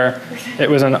serious, where it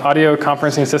was an audio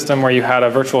conferencing system where you had a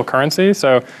virtual currency.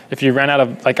 So if you ran out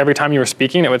of, like every time you were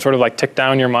speaking, it would sort of like tick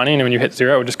down your money, and when you hit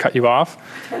 0, it would just cut you off.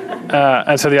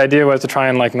 And so the idea was to try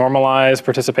and like normalize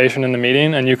participation in the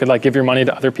meeting, and you could like give your money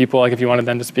to other people like if you wanted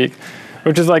them to speak.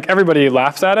 Which is like, everybody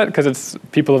laughs at it because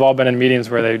people have all been in meetings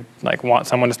where they like want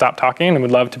someone to stop talking and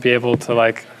would love to be able to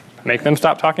like make them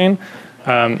stop talking.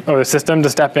 Or the system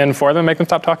to step in for them and make them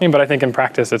stop talking, but I think in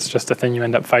practice it's just a thing you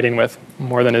end up fighting with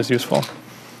more than is useful.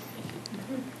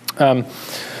 So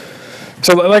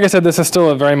like I said, this is still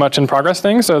a very much in progress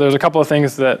thing, so there's a couple of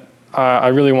things that I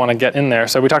really want to get in there.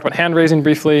 So we talked about hand raising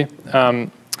briefly.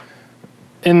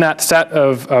 In that set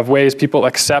of ways people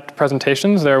accept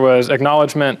presentations, there was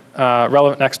acknowledgement,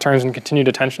 relevant next turns, and continued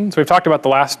attention. So we've talked about the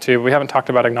last two, but we haven't talked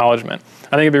about acknowledgement.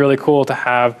 I think it'd be really cool to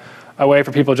have a way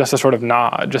for people just to sort of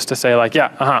nod, just to say like,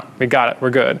 yeah, we got it, we're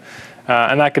good.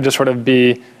 And that could just sort of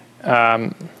be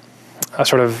a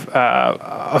sort of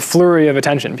a flurry of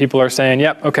attention. People are saying,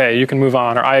 yep, okay, you can move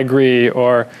on, or I agree,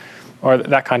 or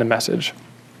that kind of message.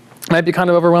 Might be kind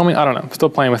of overwhelming, I don't know, still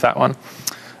playing with that one.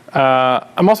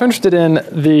 I'm also interested in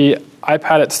the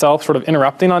iPad itself sort of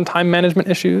interrupting on time management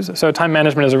issues. So time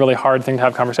management is a really hard thing to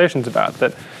have conversations about,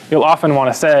 that you'll often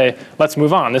want to say, let's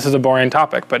move on, this is a boring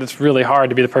topic, but it's really hard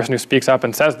to be the person who speaks up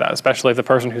and says that, especially if the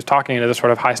person who's talking is a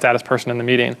sort of high status person in the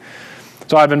meeting.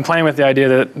 So I've been playing with the idea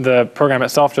that the program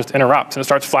itself just interrupts and it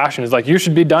starts flashing. It's like, you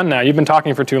should be done now, you've been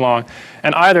talking for too long.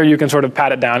 And either you can sort of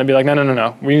pat it down and be like,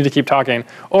 no, we need to keep talking,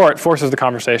 or it forces the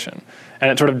conversation. And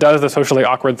it sort of does the socially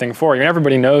awkward thing for you. And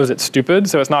everybody knows it's stupid,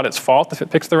 so it's not its fault if it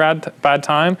picks the bad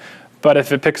time. But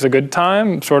if it picks a good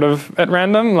time, sort of at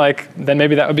random, then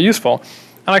maybe that would be useful.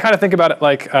 And I kind of think about it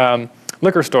like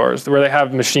liquor stores, where they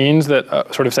have machines that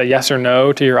sort of say yes or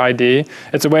no to your ID.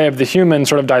 It's a way of the human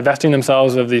sort of divesting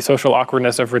themselves of the social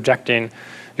awkwardness of rejecting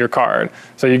your card.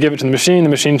 So you give it to the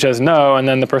machine says no, and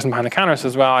then the person behind the counter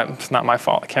says, well, it's not my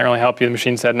fault, I can't really help you. The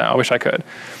machine said no, I wish I could.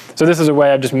 So this is a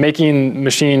way of just making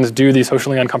machines do these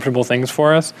socially uncomfortable things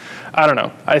for us. I don't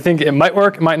know. I think it might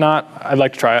work, it might not. I'd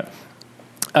like to try it.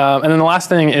 And then the last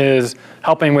thing is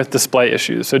helping with display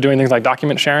issues. So doing things like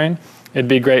document sharing. It'd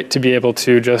be great to be able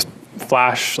to just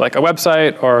flash like a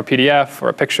website or a PDF or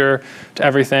a picture to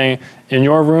everything. In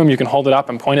your room, you can hold it up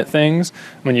and point at things.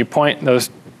 When you point, those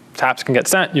taps can get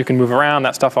sent. You can move around.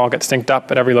 That stuff all gets synced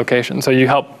up at every location. So you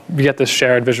get this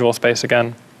shared visual space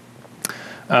again.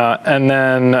 And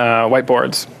then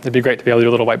whiteboards. It'd be great to be able to do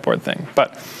a little whiteboard thing.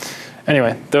 But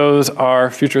anyway, those are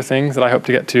future things that I hope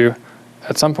to get to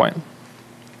at some point.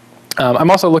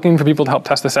 I'm also looking for people to help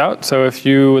test this out. So if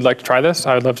you would like to try this,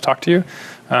 I would love to talk to you.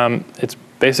 It's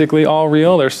basically all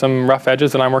real. There's some rough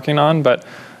edges that I'm working on, but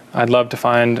I'd love to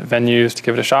find venues to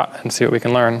give it a shot and see what we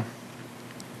can learn.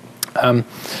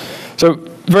 So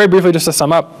very briefly, just to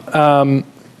sum up, I'm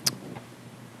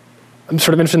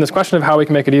sort of interested in this question of how we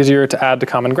can make it easier to add to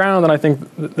common ground. And I think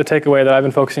the takeaway that I've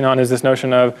been focusing on is this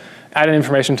notion of adding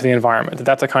information to the environment.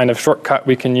 That's a kind of shortcut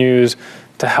we can use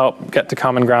to help get to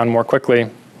common ground more quickly.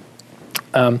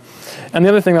 And the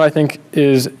other thing that I think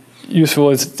is useful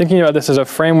is thinking about this as a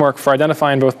framework for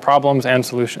identifying both problems and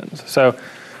solutions. So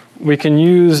we can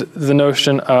use the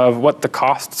notion of what the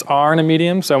costs are in a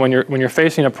medium. So when you're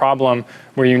facing a problem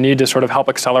where you need to sort of help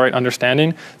accelerate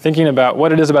understanding, thinking about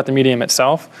what it is about the medium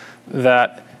itself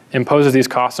that imposes these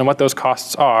costs and what those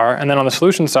costs are. And then on the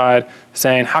solution side,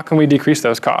 saying how can we decrease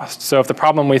those costs? So if the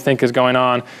problem we think is going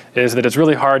on is that it's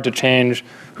really hard to change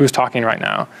who's talking right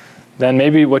now, then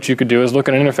maybe what you could do is look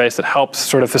at an interface that helps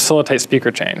sort of facilitate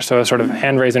speaker change. So a sort of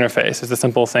hand-raise interface is the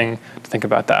simple thing to think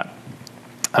about that.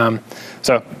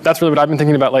 So that's really what I've been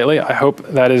thinking about lately. I hope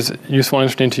that is useful and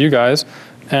interesting to you guys.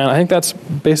 And I think that's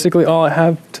basically all I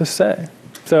have to say.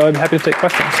 So I'd be happy to take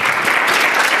questions.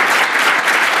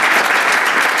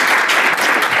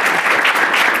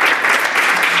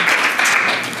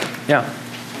 Yeah.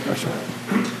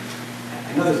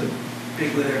 I know there's a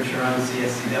big literature on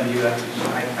CSCW, which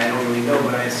I don't really know,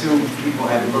 but I assume people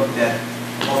have looked at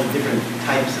all the different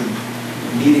types of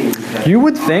meetings. That you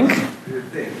would think.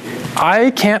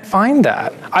 I can't find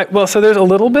that. Well, so there's a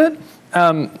little bit.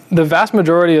 The vast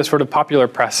majority is sort of popular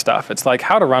press stuff. It's like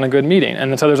how to run a good meeting.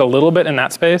 And so there's a little bit in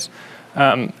that space.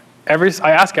 I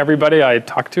ask everybody I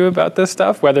talk to about this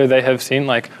stuff whether they have seen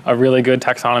like a really good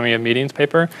taxonomy of meetings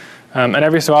paper. And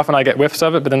every so often I get whiffs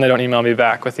of it, but then they don't email me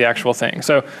back with the actual thing.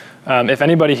 So if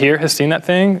anybody here has seen that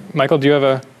thing, Michael, do you have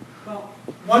a? Well,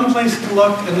 one place to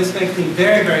look, and this makes me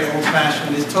very, very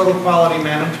old-fashioned, is total quality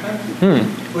management,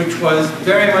 which was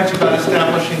very much about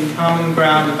establishing common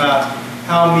ground about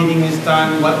how a meeting is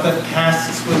done, what the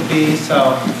tasks would be.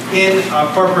 So in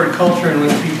a corporate culture in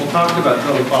which people talked about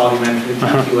total quality management,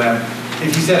 TQM,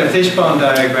 if you said a fishbone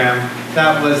diagram,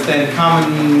 that was then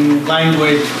common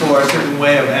language for a certain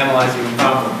way of analyzing a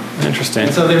problem. Interesting.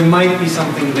 And so there might be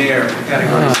something there for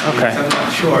categories. Okay. I'm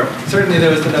not sure. Certainly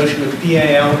there was the notion of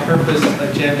PAL, purpose,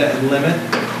 agenda, and limit,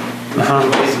 which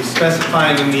were ways of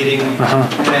specifying a meeting,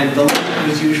 and the limit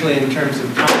was usually in terms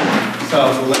of time. So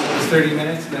if the limit was 30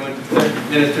 minutes, and then went to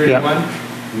minute 31,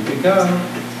 you could go.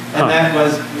 And that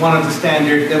was one of the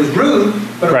standard, that was rude,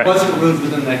 but it wasn't rude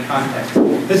within that context.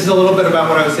 This is a little bit about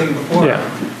what I was saying before.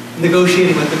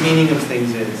 Negotiating what the meaning of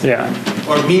things is.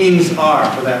 Or meanings are,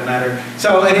 for that matter.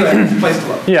 So anyway, it's a place to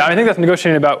look. Yeah, I think that's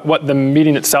negotiating about what the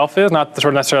meeting itself is, not the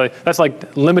sort of necessarily, that's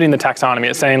like limiting the taxonomy.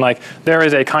 It's saying like, there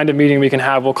is a kind of meeting we can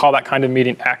have, we'll call that kind of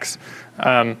meeting X.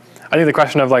 I think the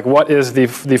question of like, what is the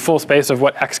full space of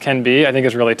what X can be, I think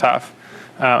is really tough.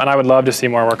 And I would love to see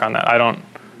more work on that.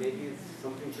 Maybe it's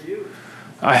something for you.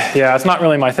 Yeah, it's not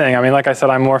really my thing. I mean, like I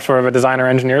said, I'm more sort of a designer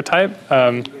engineer type. You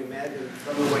can imagine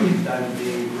some of what you've done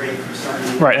being great for some.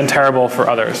 Right, and terrible for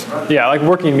others. Yeah, like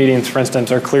working meetings, for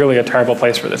instance, are clearly a terrible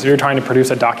place for this. If you're trying to produce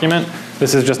a document,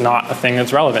 this is just not a thing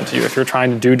that's relevant to you. If you're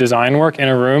trying to do design work in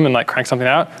a room and like crank something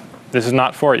out, this is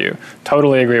not for you.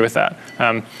 Totally agree with that.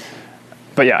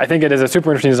 But yeah, I think it is a super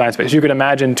interesting design space. You could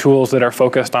imagine tools that are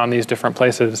focused on these different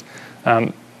places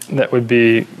that would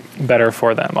be better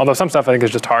for them. Although some stuff I think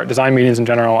is just hard. Design meetings in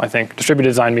general, I think distributed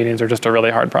design meetings are just a really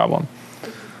hard problem.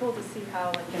 It's cool to see how,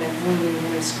 like in a movie,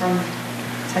 in a Scrum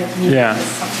type meeting,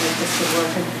 something like this would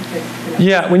work.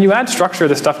 Yeah, when you add structure,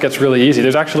 this stuff gets really easy.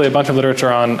 There's actually a bunch of literature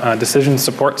on decision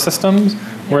support systems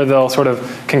where they'll sort of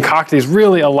concoct these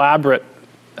really elaborate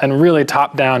and really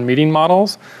top-down meeting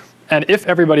models. And if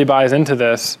everybody buys into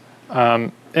this,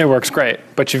 it works great.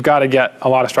 But you've got to get a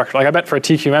lot of structure. Like I bet for a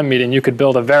TQM meeting, you could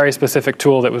build a very specific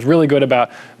tool that was really good about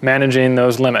managing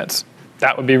those limits.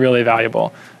 That would be really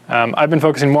valuable. I've been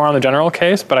focusing more on the general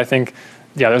case, but I think,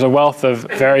 yeah, there's a wealth of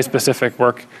very specific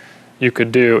work you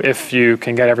could do if you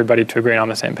can get everybody to agree on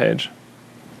the same page.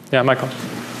 Yeah, Michael.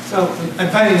 So I'm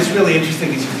finding this really interesting,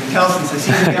 as you can tell, since I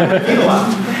see you down repeat a lot.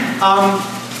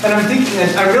 And I'm thinking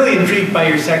that I'm really intrigued by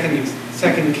your second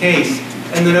case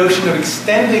and the notion of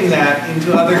extending that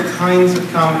into other kinds of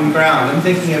common ground. I'm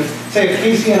thinking of, say, if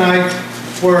Casey and I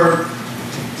were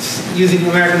using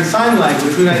American Sign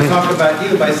Language, we might talk about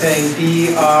you by saying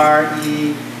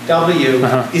D-R-E-W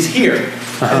is here.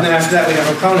 And then after that we have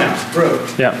a pronoun, brew.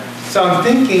 So I'm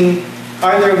thinking,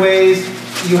 are there ways,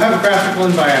 you have a graphical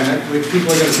environment which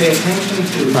people are going to pay attention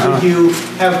to. Could you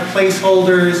have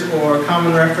placeholders or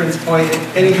common reference point,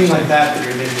 anything like that that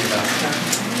you're thinking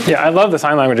about? Yeah, I love the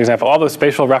sign language example, all those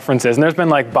spatial references. And there's been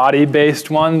like body-based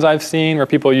ones I've seen where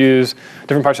people use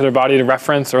different parts of their body to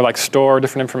reference or like store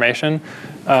different information.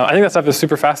 I think that stuff is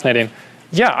super fascinating.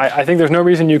 Yeah, I think there's no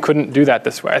reason you couldn't do that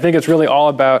this way. I think it's really all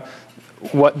about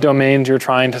what domains you're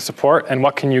trying to support and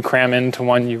what can you cram into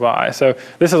one UI. So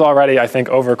this is already, I think,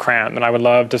 over-crammed, and I would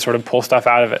love to sort of pull stuff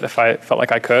out of it if I felt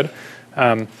like I could.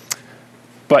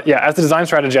 But yeah, as the design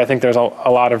strategy, I think there's a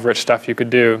lot of rich stuff you could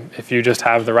do if you just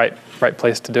have the right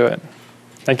place to do it.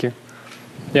 Thank you.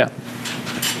 Yeah.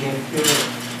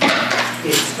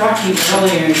 It struck me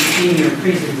earlier in your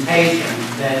presentation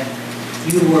that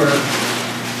you were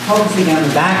focusing on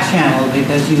the back channel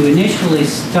because you initially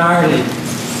started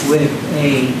with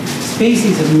a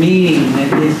species of meeting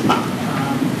that is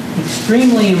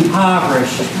extremely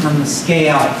impoverished on the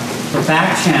scale for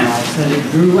back channels, that it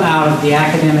grew out of the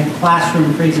academic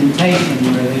classroom presentation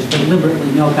where there's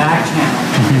deliberately no back channel.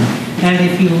 And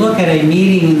if you look at a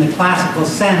meeting in the classical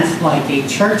sense, like a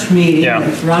church meeting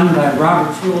that's run by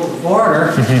Robert's Rules of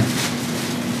Order,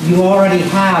 you already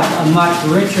have a much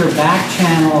richer back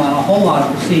channel and a whole lot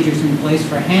of procedures in place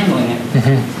for handling it.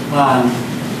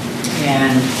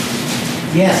 And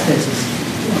yes, there's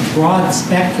a broad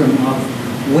spectrum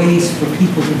of ways for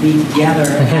people to be together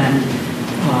and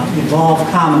evolve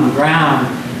common ground,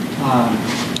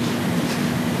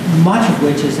 much of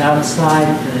which is outside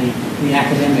the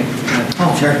academic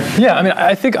culture. Yeah, I mean,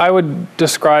 I think I would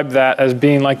describe that as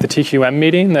being like the TQM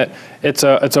meeting, that it's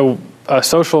a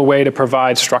social way to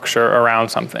provide structure around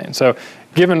something. So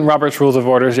given Robert's Rules of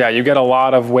Orders, yeah, you get a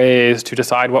lot of ways to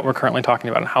decide what we're currently talking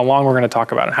about and how long we're going to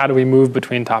talk about and how do we move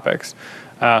between topics.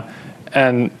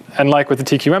 And like with the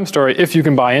TQM story, if you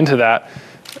can buy into that,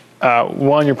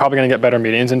 one, you're probably going to get better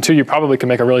meetings, and two, you probably can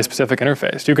make a really specific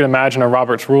interface. You could imagine a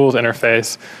Robert's Rules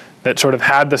interface that sort of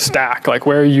had the stack, like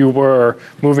where you were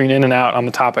moving in and out on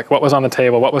the topic, what was on the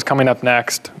table, what was coming up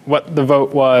next, what the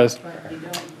vote was. But you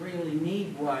don't really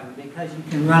need one because you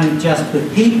can run it just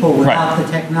with people without the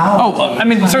technology. Oh, well, I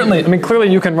mean, certainly, I mean,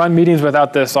 clearly you can run meetings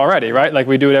without this already, right? Like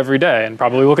we do it every day and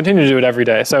probably will continue to do it every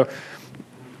day. So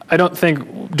I don't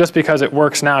think just because it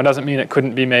works now doesn't mean it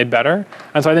couldn't be made better.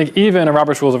 And so I think even a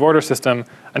Robert's Rules of Order system,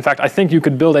 in fact, I think you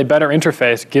could build a better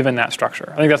interface given that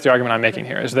structure. I think that's the argument I'm making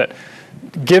here, is that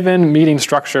given meeting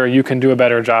structure, you can do a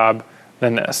better job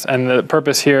than this. And the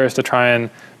purpose here is to try and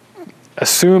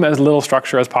assume as little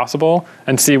structure as possible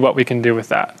and see what we can do with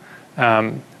that.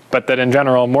 But that in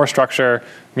general, more structure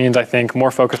means, I think,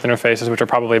 more focused interfaces, which are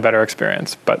probably a better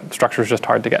experience. But structure is just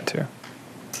hard to get to.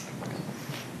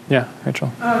 Yeah,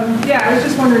 Rachel. Yeah, I was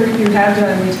just wondering if you have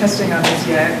done any testing on this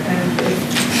yet, and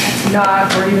if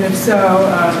not, or even if so,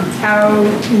 how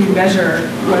can you measure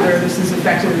whether this is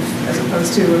effective as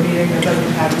opposed to a meeting that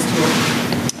doesn't have this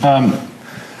tool?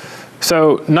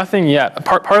 So nothing yet.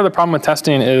 Part of the problem with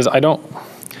testing is I don't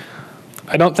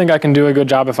think I can do a good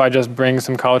job if I just bring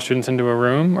some college students into a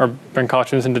room or bring college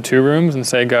students into 2 rooms and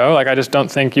say go. Like I just don't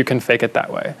think you can fake it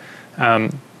that way,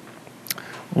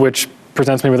 which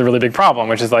presents me with a really big problem,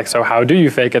 which is like, so how do you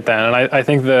fake it then? And I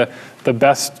think the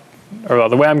best, or well,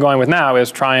 the way I'm going with now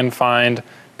is try and find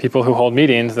people who hold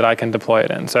meetings that I can deploy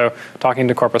it in. So talking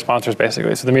to corporate sponsors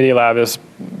basically. So the Media Lab has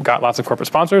got lots of corporate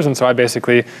sponsors, and so I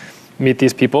basically meet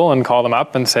these people and call them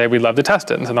up and say, we'd love to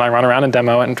test it. And so then I run around and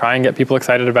demo it and try and get people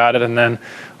excited about it. And then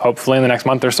hopefully in the next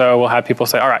month or so, we'll have people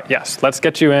say, all right, yes, let's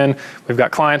get you in. We've got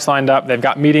clients lined up. They've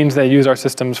got meetings they use our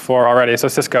systems for already. So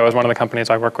Cisco is one of the companies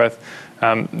I work with.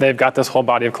 They've got this whole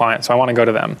body of clients, so I want to go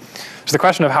to them. So the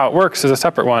question of how it works is a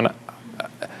separate one.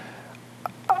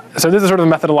 So this is sort of a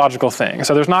methodological thing.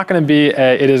 So there's not going to be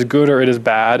it is good or it is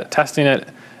bad. Testing it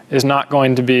is not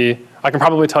going to be, I can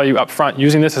probably tell you up front,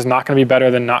 using this is not going to be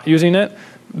better than not using it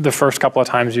the first couple of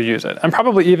times you use it. And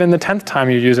probably even the 10th time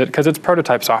you use it, because it's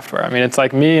prototype software. I mean, it's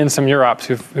like me and some Europs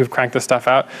who've cranked this stuff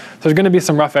out. So there's going to be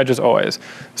some rough edges always.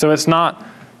 So it's not,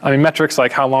 I mean, metrics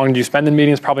like how long do you spend in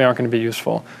meetings probably aren't going to be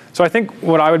useful. So I think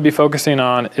what I would be focusing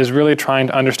on is really trying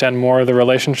to understand more of the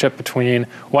relationship between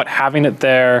what having it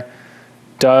there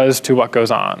does to what goes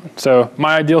on. So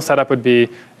my ideal setup would be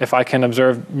if I can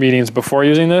observe meetings before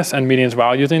using this and meetings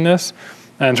while using this,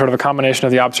 and sort of a combination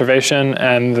of the observation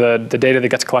and the data that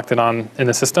gets collected in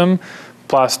the system,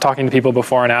 plus talking to people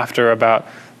before and after about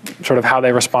sort of how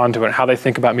they respond to it, how they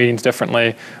think about meetings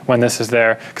differently when this is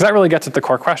there. Because that really gets at the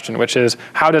core question, which is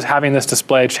how does having this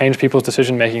display change people's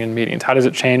decision making in meetings? How does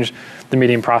it change the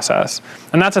meeting process?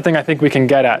 And that's the thing I think we can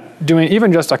get at doing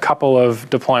even just a couple of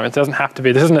deployments. It doesn't have to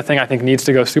be, this isn't a thing I think needs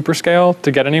to go super scale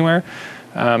to get anywhere.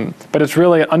 But it's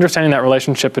really understanding that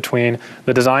relationship between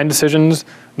the design decisions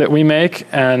that we make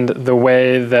and the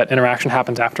way that interaction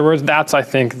happens afterwards. That's, I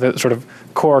think, the sort of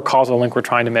core causal link we're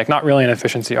trying to make, not really an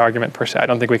efficiency argument per se. I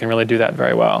don't think we can really do that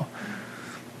very well.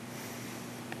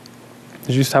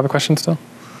 Did you just have a question still?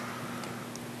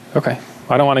 Okay.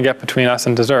 Well, I don't want to get between us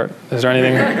and dessert. Is there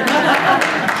anything? All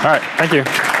right. Thank you.